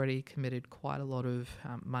we've already committed quite a lot of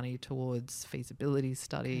money towards feasibility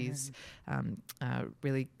studies,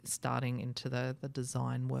 really starting into the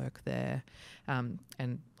design work there.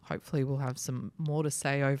 And hopefully we'll have some more to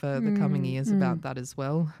say over the coming years about that as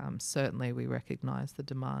well. Certainly we recognise the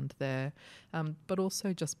demand there, but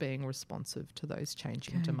also just being responsive to those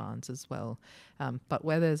changing demands as well. But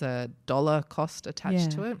where there's a dollar cost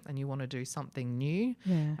attached to it and you want to do something new,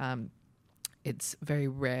 it's very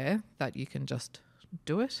rare that you can just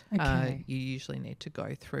do it. You usually need to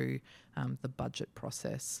go through the budget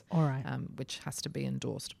process, which has to be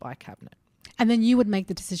endorsed by Cabinet. And then you would make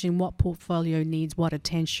the decision what portfolio needs what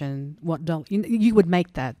attention, what dollar. You would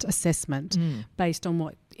make that assessment based on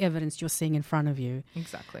what evidence you're seeing in front of you.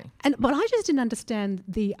 Exactly. But I just didn't understand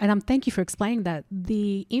thank you for explaining that,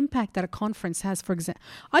 the impact that a conference has, for example.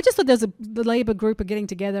 I just thought the Labor group are getting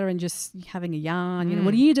together and just having a yarn,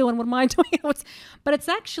 what are you doing, what am I doing? But it's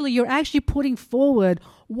actually, you're actually putting forward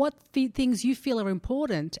what things you feel are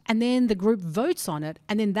important, and then the group votes on it,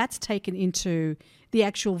 and then that's taken into the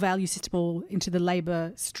actual value system or into the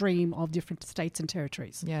Labor stream of different states and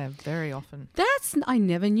territories. Yeah, very often. I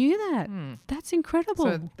never knew that. That's incredible.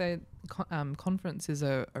 So conference is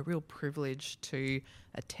a real privilege to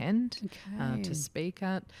attend, to speak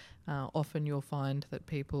at. Often you'll find that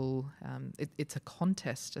people, it's a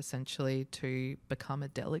contest essentially to become a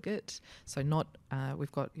delegate. So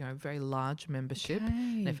we've got a very large membership,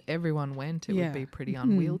 and if everyone went, it would be pretty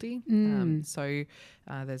unwieldy. So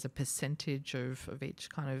there's a percentage of each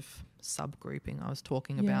kind of subgrouping I was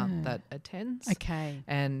talking about that attends.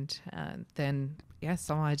 And then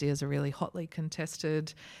some ideas are really hotly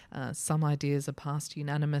contested. Some ideas are passed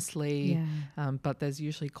unanimously, but there's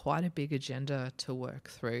usually quite a big agenda to work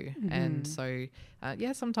through. And so,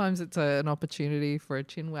 sometimes it's an opportunity for a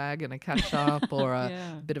chin wag and a catch up or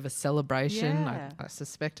a bit of a celebration. I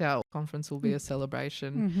suspect our conference will be a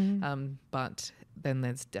celebration, but then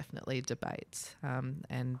there's definitely debates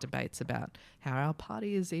and debates about how our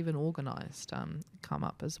party is even organised come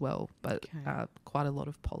up as well, but quite a lot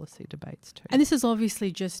of policy debates too. And this is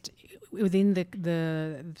obviously just within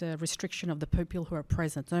the restriction of the people who are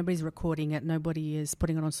present. Nobody's recording it. Nobody is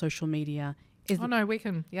putting it on social media. No, we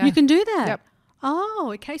can. Yeah. You can do that? Yep.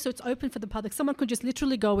 Oh, okay. So it's open for the public. Someone could just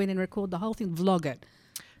literally go in and record the whole thing, vlog it.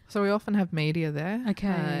 So we often have media there.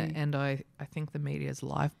 Okay. And I think the media's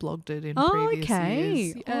live blogged it in previous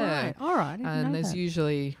years. Yeah. All right. And there's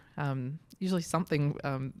usually something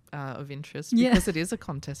of interest because it is a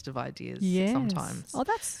contest of ideas sometimes. Oh,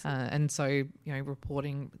 that's... and so,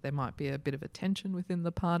 reporting, there might be a bit of a tension within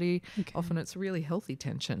the party. Okay. Often it's really healthy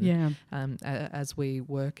tension as we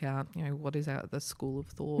work out, what is the school of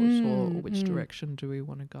thought or which direction do we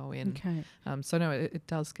want to go in. Okay. So, no, it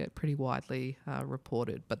does get pretty widely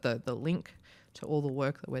reported. But the link to all the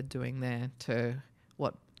work that we're doing there to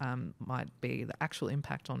what might be the actual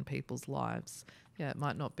impact on people's lives, it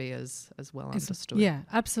might not be as well understood. Yeah,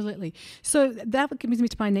 absolutely. So that brings me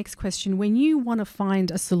to my next question. When you want to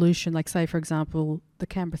find a solution, like say, for example, the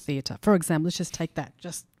Canberra Theatre, for example, let's just take that,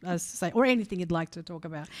 just as say, or anything you'd like to talk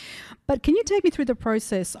about. But can you take me through the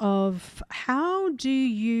process of how do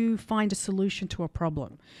you find a solution to a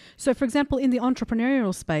problem? So, for example, in the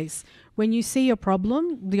entrepreneurial space, when you see a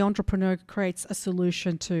problem, the entrepreneur creates a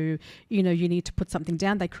solution to, you need to put something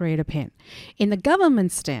down, they create a pen. In the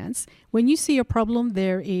government stance, when you see a problem,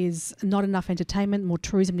 there is not enough entertainment, more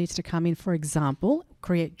tourism needs to come in, for example,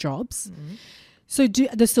 create jobs. Mm-hmm. So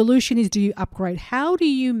the solution is, do you upgrade? How do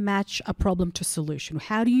you match a problem to solution?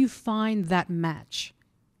 How do you find that match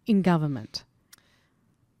in government?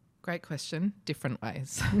 Great question. Different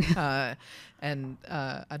ways. And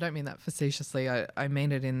I don't mean that facetiously. I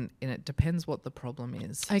mean it in it depends what the problem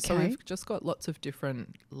is. Okay. So we've just got lots of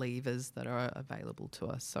different levers that are available to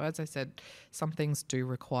us. So as I said, some things do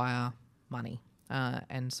require money.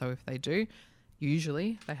 And so if they do,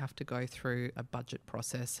 usually they have to go through a budget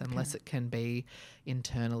process unless it can be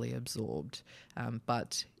internally absorbed.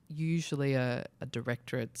 But usually a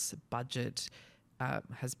directorate's budget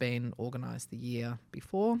has been organised the year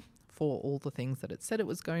before for all the things that it said it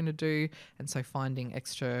was going to do, and so finding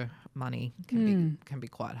extra money can be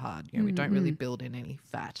quite hard. We don't really build in any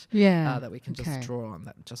fat that we can just draw on.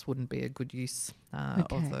 That just wouldn't be a good use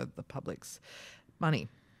of the public's money.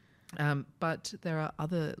 But there are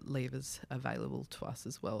other levers available to us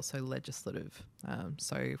as well, so legislative.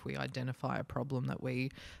 So if we identify a problem that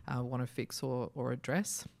we want to fix or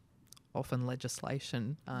address, often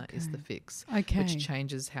legislation is the fix, which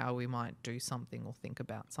changes how we might do something or think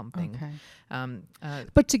about something.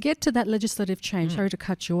 But to get to that legislative change, sorry to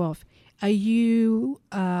cut you off, are you,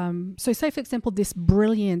 so say for example, this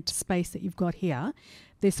brilliant space that you've got here,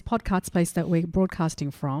 this podcast space that we're broadcasting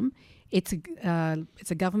from, it's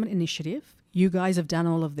a government initiative. You guys have done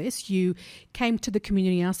all of this. You came to the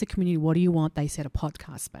community, asked the community, what do you want? They said a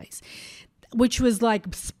podcast space, which was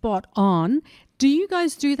like spot on. Do you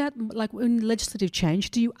guys do that, like in legislative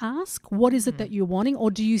change? Do you ask what is it that you're wanting,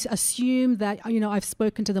 or do you assume that, I've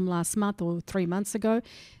spoken to them last month or 3 months ago,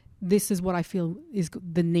 this is what I feel is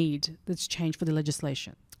the need that's changed for the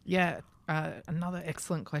legislation? Yeah, another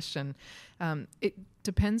excellent question. It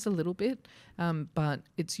depends a little bit, but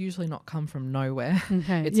it's usually not come from nowhere.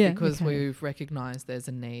 It's because we've recognised there's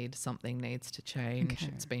a need, something needs to change.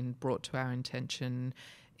 It's been brought to our attention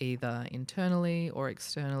either internally or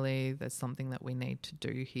externally. There's something that we need to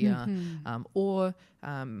do here, or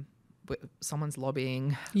someone's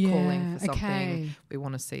lobbying, calling for something. We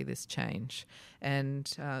want to see this change. And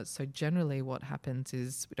so generally what happens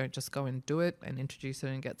is we don't just go and do it and introduce it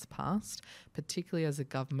and it gets passed. Particularly as a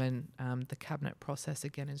government, the cabinet process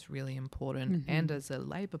again is really important. And as a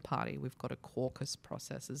Labor Party, we've got a caucus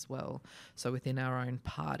process as well. So within our own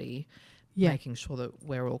party, making sure that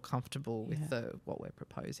we're all comfortable with what we're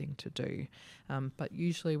proposing to do. But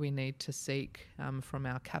usually we need to seek from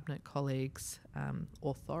our cabinet colleagues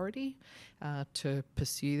authority to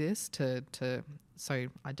pursue this, so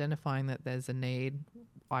identifying that there's a need,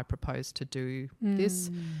 I propose to do this.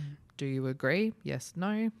 Do you agree? Yes,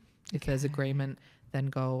 no. If there's agreement, then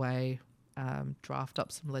go away, draft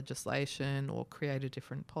up some legislation or create a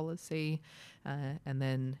different policy, and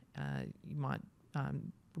then you might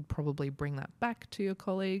probably bring that back to your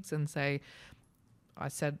colleagues and say, I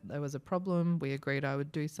said there was a problem, we agreed I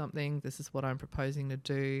would do something, this is what I'm proposing to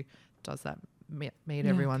do, does that meet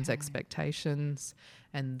everyone's expectations?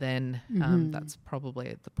 And then that's probably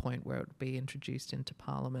at the point where it would be introduced into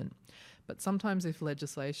Parliament. But sometimes if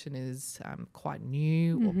legislation is quite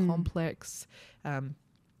new or complex,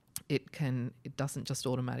 it doesn't just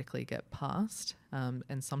automatically get passed,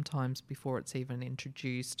 and sometimes before it's even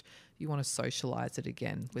introduced, you want to socialise it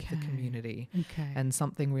again with the community. And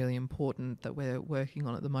something really important that we're working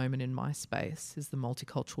on at the moment in my space is the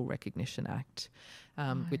Multicultural Recognition Act,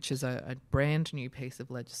 which is a brand new piece of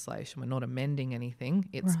legislation. We're not amending anything;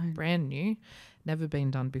 it's brand new, never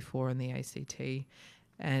been done before in the ACT.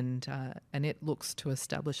 And it looks to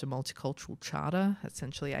establish a multicultural charter,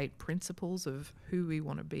 essentially 8 principles of who we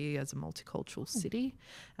want to be as a multicultural city,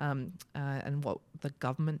 and what the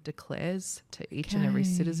government declares to each and every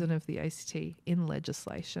citizen of the ACT in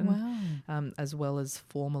legislation, as well as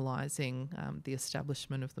formalising the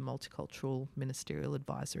establishment of the Multicultural Ministerial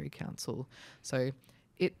Advisory Council. So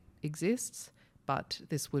it exists, but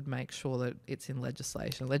this would make sure that it's in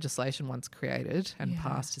legislation. Legislation once created and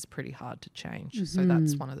passed is pretty hard to change. So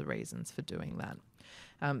that's one of the reasons for doing that.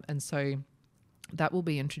 And so that will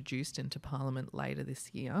be introduced into Parliament later this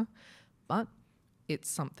year, but it's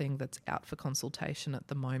something that's out for consultation at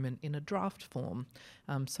the moment in a draft form,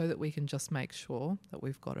 so that we can just make sure that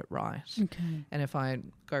we've got it right. And if I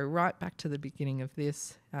go right back to the beginning of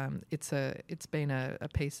this, it's been a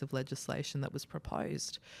piece of legislation that was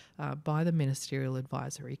proposed by the Ministerial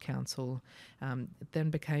Advisory Council. It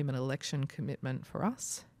then became an election commitment for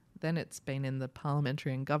us. Then it's been in the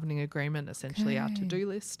Parliamentary and Governing Agreement, essentially our to-do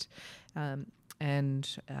list. But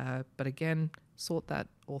again, sought that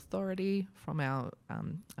authority from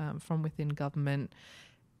from within government,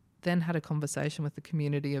 then had a conversation with the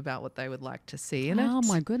community about what they would like to see in it. Oh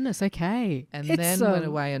my goodness, okay. And then went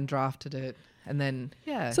away and drafted it. And then,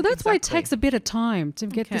 so that's why it takes a bit of time to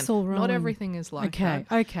get this all right. Not everything is like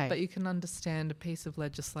that. Okay. But you can understand a piece of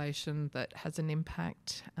legislation that has an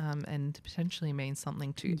impact and potentially means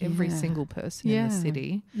something to every single person in the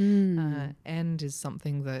city, and is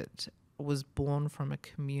something that was born from a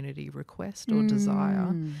community request or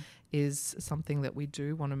desire, is something that we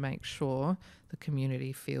do want to make sure the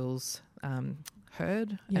community feels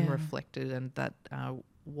heard and reflected, and that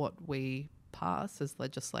what we pass as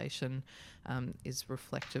legislation is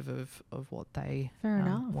reflective of what they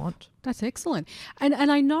want. That's excellent.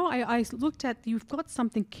 And I know I looked at, you've got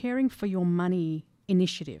something, Caring for Your Money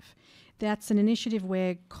initiative. That's an initiative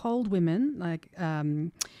where cold women, like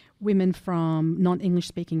women from non-English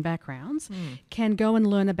speaking backgrounds, can go and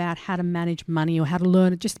learn about how to manage money or how to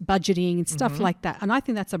learn just budgeting and stuff like that. And I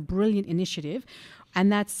think that's a brilliant initiative. And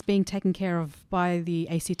that's being taken care of by the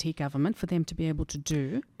ACT government for them to be able to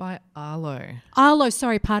do. By Arlo. Arlo,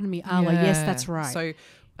 sorry, pardon me, Arlo. Yes, that's right. So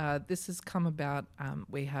this has come about,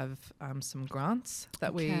 we have some grants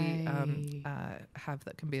that we have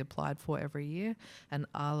that can be applied for every year, and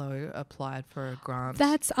Arlo applied for a grant.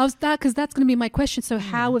 Because that's going to be my question. So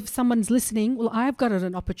how, if someone's listening, well, I've got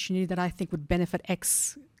an opportunity that I think would benefit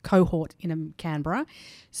X cohort in Canberra.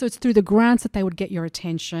 So it's through the grants that they would get your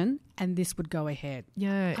attention, and this would go ahead.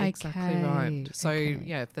 Yeah, exactly right. So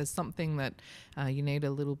if there's something that you need a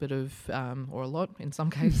little bit of, or a lot in some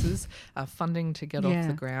cases, funding to get off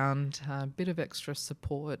the ground, a bit of extra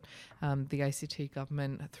support, the ACT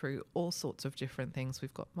government through all sorts of different things.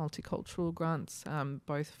 We've got multicultural grants,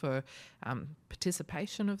 both for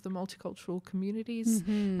participation of the multicultural communities,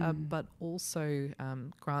 but also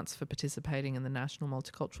grants for participating in the National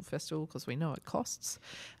Multicultural Festival, because we know it costs.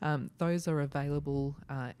 Those are available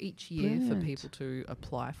each year for people to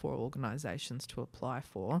apply for, organisations to apply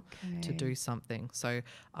for, to do something. So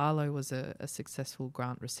Arlo was a successful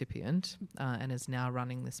grant recipient and is now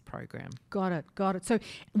running this program. Got it. So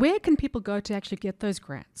where can people go to actually get those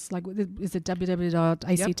grants? Like, is it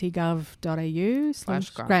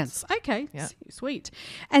www.actgov.au/grants? Okay, sweet.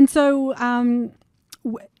 And so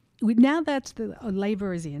now that the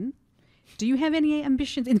Labor is in, do you have any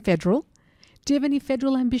ambitions in federal? Do you have any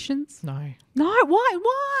federal ambitions? No.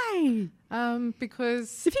 Why?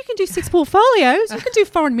 Because if you can do 6 portfolios, you can do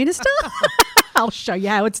foreign minister. I'll show you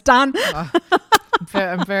how it's done.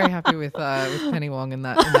 I'm very happy with Penny Wong in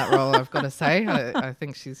that role. I've got to say, I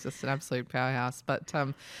think she's just an absolute powerhouse. But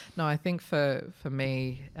no, I think for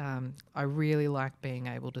me, I really like being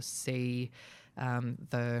able to see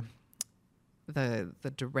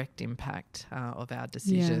the direct impact of our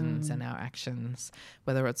decisions and our actions,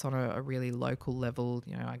 whether it's on a really local level.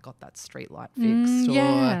 You know, I got that street light fixed,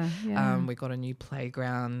 or we got a new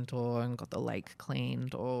playground, or got the lake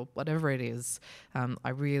cleaned, or whatever it is.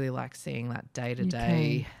 I really like seeing that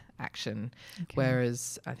day-to-day action.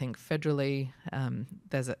 Whereas I think federally,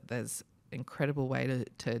 there's incredible way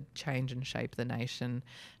to change and shape the nation,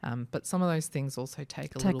 but some of those things also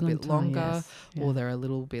take a little bit longer, or they're a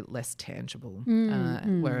little bit less tangible.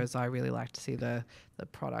 Whereas I really like to see the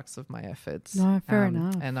products of my efforts. No, fair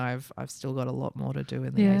enough. And I've still got a lot more to do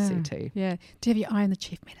in the ACT. Yeah. Do you have your eye on the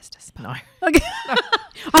Chief Minister's spot? No. Okay.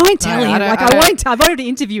 I won't tell him. I won't. I've already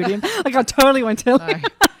interviewed him. Like, I totally won't tell him.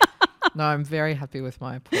 No, I'm very happy with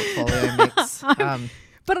my portfolio mix.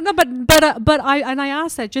 But I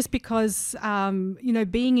asked that just because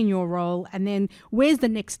being in your role, and then where's the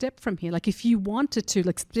next step from here? Like, if you wanted to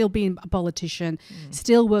still be a politician,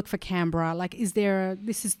 still work for Canberra, like, is there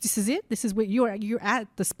this is it? This is where you're at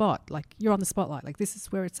the spot, like you're on the spotlight, like this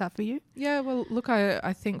is where it's at for you? Yeah, well, look,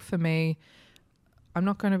 I think for me, I'm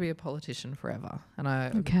not going to be a politician forever, and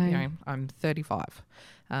I'm 35.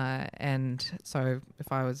 And so if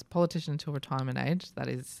I was a politician until retirement age, that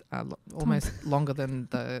is almost longer than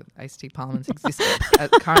the ACT Parliament's existed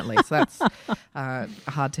currently. So that's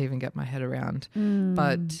hard to even get my head around.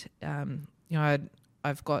 But,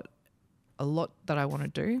 I've got a lot that I want to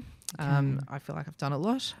do. I feel like I've done a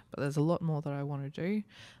lot, but there's a lot more that I want to do.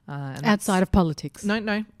 And outside of politics?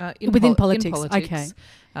 No. Within politics. In politics.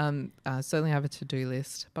 Okay. Certainly have a to-do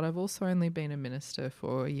list, but I've also only been a minister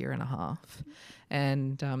for a year and a half.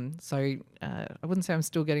 And so I wouldn't say I'm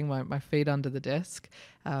still getting my feet under the desk,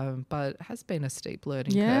 but it has been a steep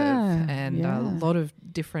learning curve, and a lot of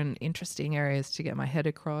different interesting areas to get my head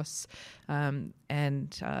across.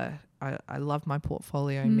 I love my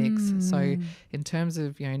portfolio mix. So in terms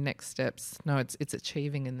of next steps, no, it's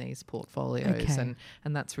achieving in these portfolios,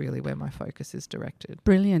 and that's really where my focus is directed.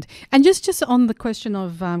 Brilliant. And just on the question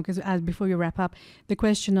of because before you wrap up, the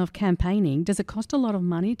question of campaigning, does it cost a lot of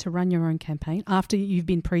money to run your own campaign after you've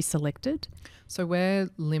been pre-selected? So we're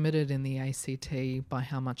limited in the ACT by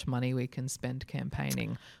how much money we can spend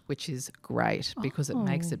campaigning, which is great because it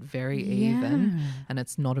makes it very even, and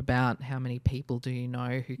it's not about how many people do you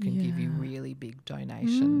know who can give you really big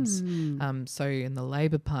donations. So in the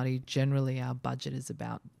Labor Party, generally our budget is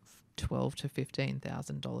about $12,000 to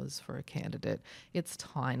 $15,000 for a candidate. It's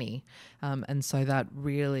tiny, and so that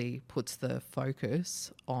really puts the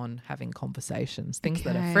focus on having conversations, things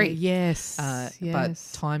that are free. Yes,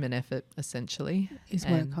 but time and effort essentially is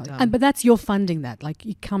what it costs. But that's your funding. That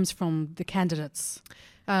it comes from the candidates.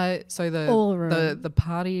 So the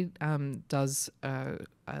party does a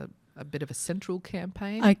bit of a central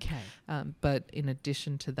campaign. Okay. But in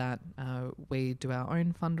addition to that, we do our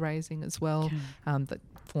own fundraising as well. That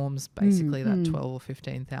forms basically that 12 or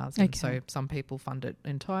 15,000. Okay. So some people fund it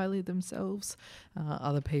entirely themselves.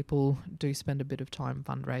 Other people do spend a bit of time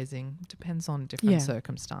fundraising. Depends on different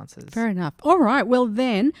circumstances. Fair enough. All right. Well,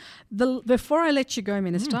 then, before I let you go,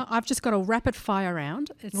 Minister, I've just got a rapid fire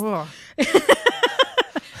round.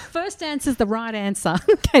 First answer is the right answer.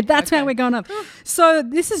 Okay, that's how we're going up. So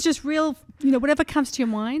this is just real, whatever comes to your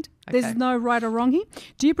mind. Okay. There's no right or wrong here.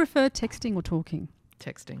 Do you prefer texting or talking?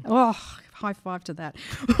 Texting. Oh, high five to that.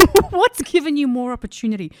 What's given you more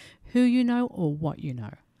opportunity? Who you know or what you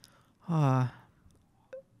know?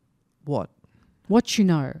 What? What you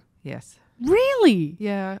know? Yes. Really?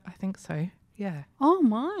 Yeah, I think so. Yeah. Oh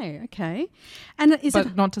my. Okay. And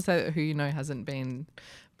but not to say that who you know hasn't been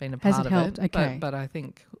a part of it. Okay. But I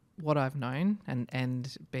think what I've known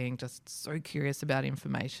and being just so curious about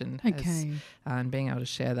information and being able to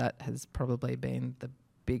share that has probably been the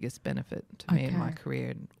biggest benefit to me in my career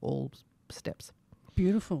in all steps.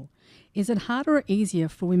 Beautiful. Is it harder or easier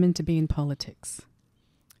for women to be in politics?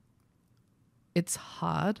 It's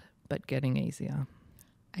hard, but getting easier.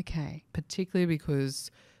 Okay. Particularly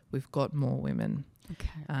because we've got more women.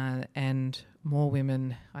 Okay. And more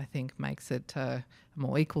women, I think, makes it a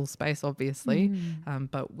more equal space, obviously.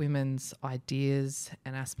 But women's ideas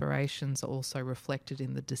and aspirations are also reflected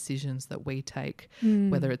in the decisions that we take,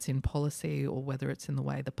 whether it's in policy or whether it's in the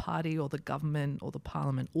way the party or the government or the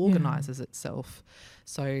parliament organises itself.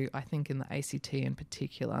 So I think in the ACT in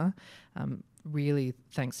particular, really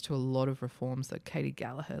thanks to a lot of reforms that Katie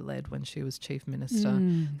Gallagher led when she was Chief Minister,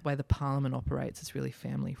 the way the parliament operates is really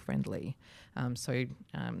family friendly.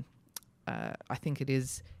 I think it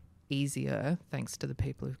is easier thanks to the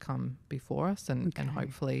people who've come before us, and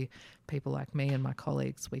hopefully people like me and my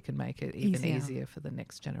colleagues, we can make it even easier for the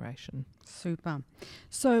next generation. Super.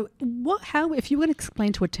 So if you would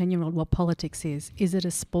explain to a 10-year-old what politics is it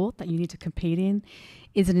a sport that you need to compete in?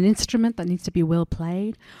 Is it an instrument that needs to be well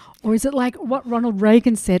played? Or is it like what Ronald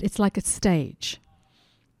Reagan said, it's like a stage?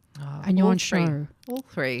 And you're on show. All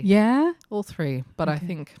three. Yeah? All three. But I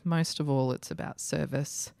think most of all it's about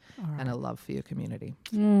service and a love for your community.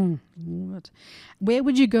 Where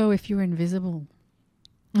would you go if you were invisible?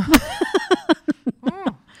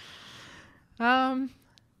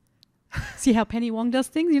 See how Penny Wong does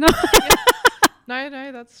things, you know?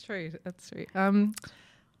 No, that's true. That's true.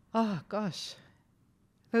 Oh, gosh.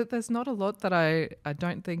 There's not a lot that I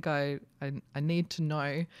don't think I need to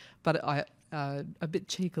know, but a bit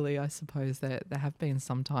cheekily, I suppose, there have been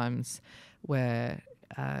some times where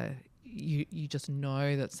you just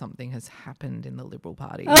know that something has happened in the Liberal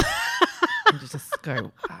Party. And you just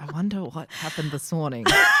go, I wonder what happened this morning.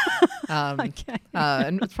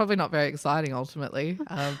 And it's probably not very exciting ultimately.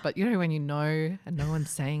 But, you know, when you know and no one's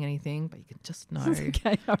saying anything, but you can just know.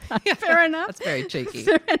 Okay, all right. Fair enough. That's very cheeky.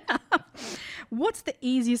 Fair enough. What's the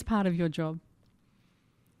easiest part of your job?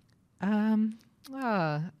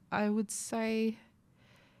 I would say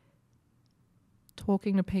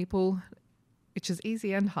talking to people, which is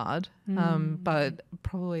easy and hard, but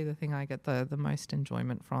probably the thing I get the most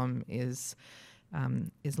enjoyment from is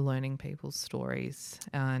learning people's stories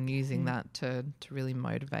and using that to really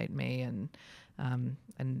motivate me and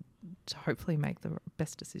to hopefully make the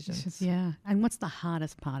best decisions. Yeah. And what's the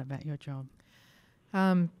hardest part about your job?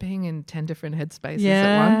 Being in 10 different headspaces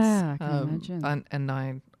at once. I can imagine. And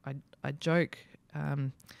I joke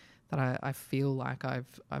that I feel like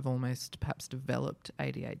I've almost perhaps developed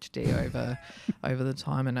ADHD over the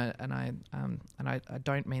time, and I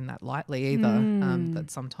don't mean that lightly either. That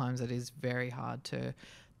sometimes it is very hard to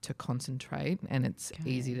concentrate, and it's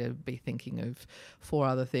easy to be thinking of 4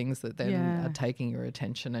 other things that then are taking your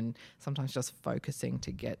attention, and sometimes just focusing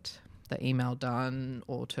to get the email done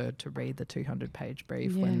or to read the 200-page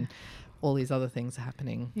brief when all these other things are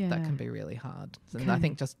happening, that can be really hard. And I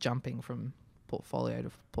think just jumping from portfolio to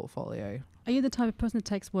portfolio. Are you the type of person that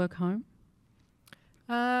takes work home?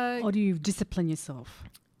 Or do you discipline yourself?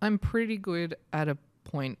 I'm pretty good at a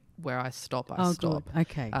point where I stop. Stop. Good.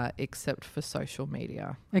 Okay. Except for social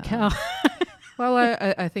media. Okay. Well,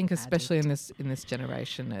 I think especially in this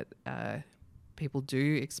generation, people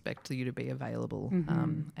do expect you to be available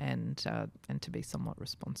and to be somewhat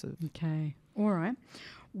responsive. Okay. All right.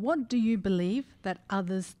 What do you believe that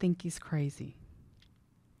others think is crazy?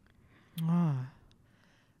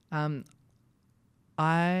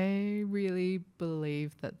 I really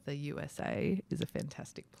believe that the USA is a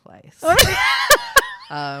fantastic place. But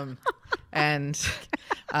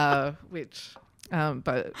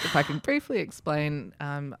if I can briefly explain,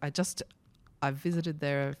 I've visited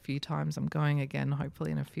there a few times. I'm going again,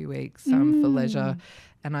 hopefully in a few weeks for leisure.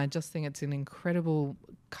 And I just think it's an incredible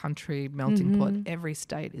country, melting pot. Every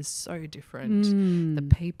state is so different. The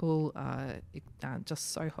people are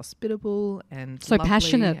just so hospitable and so lovely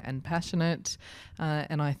passionate.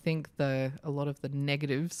 And I think a lot of the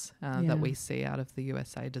negatives that we see out of the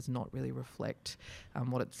USA does not really reflect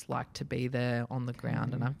what it's like to be there on the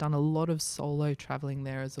ground. And I've done a lot of solo traveling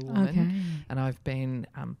there as a woman. And I've been,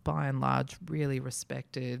 by and large, really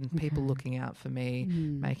respected. People looking out for me,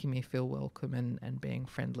 making me feel welcome and being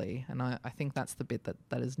friendly. And I think that's the bit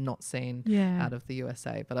that is not seen out of the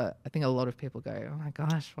USA. But I think a lot of people go, oh my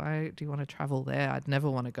gosh, why do you want to travel there? I'd never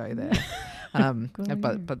want to go there.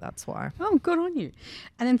 But that's why. Oh, good on you.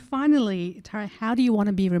 And then finally, Tara, how do you want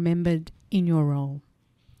to be remembered in your role?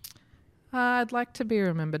 I'd like to be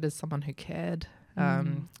remembered as someone who cared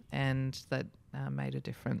and that made a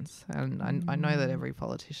difference. And I know that every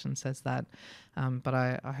politician says that, but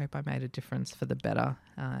I hope I made a difference for the better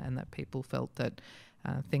and that people felt that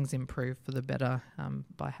things improved for the better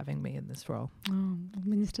by having me in this role. Oh,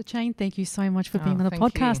 Minister Cheyne, thank you so much for being on the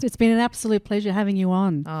podcast. It's been an absolute pleasure having you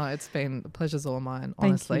on. Oh, the pleasure's all mine,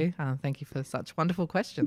 honestly. Thank you for such wonderful questions.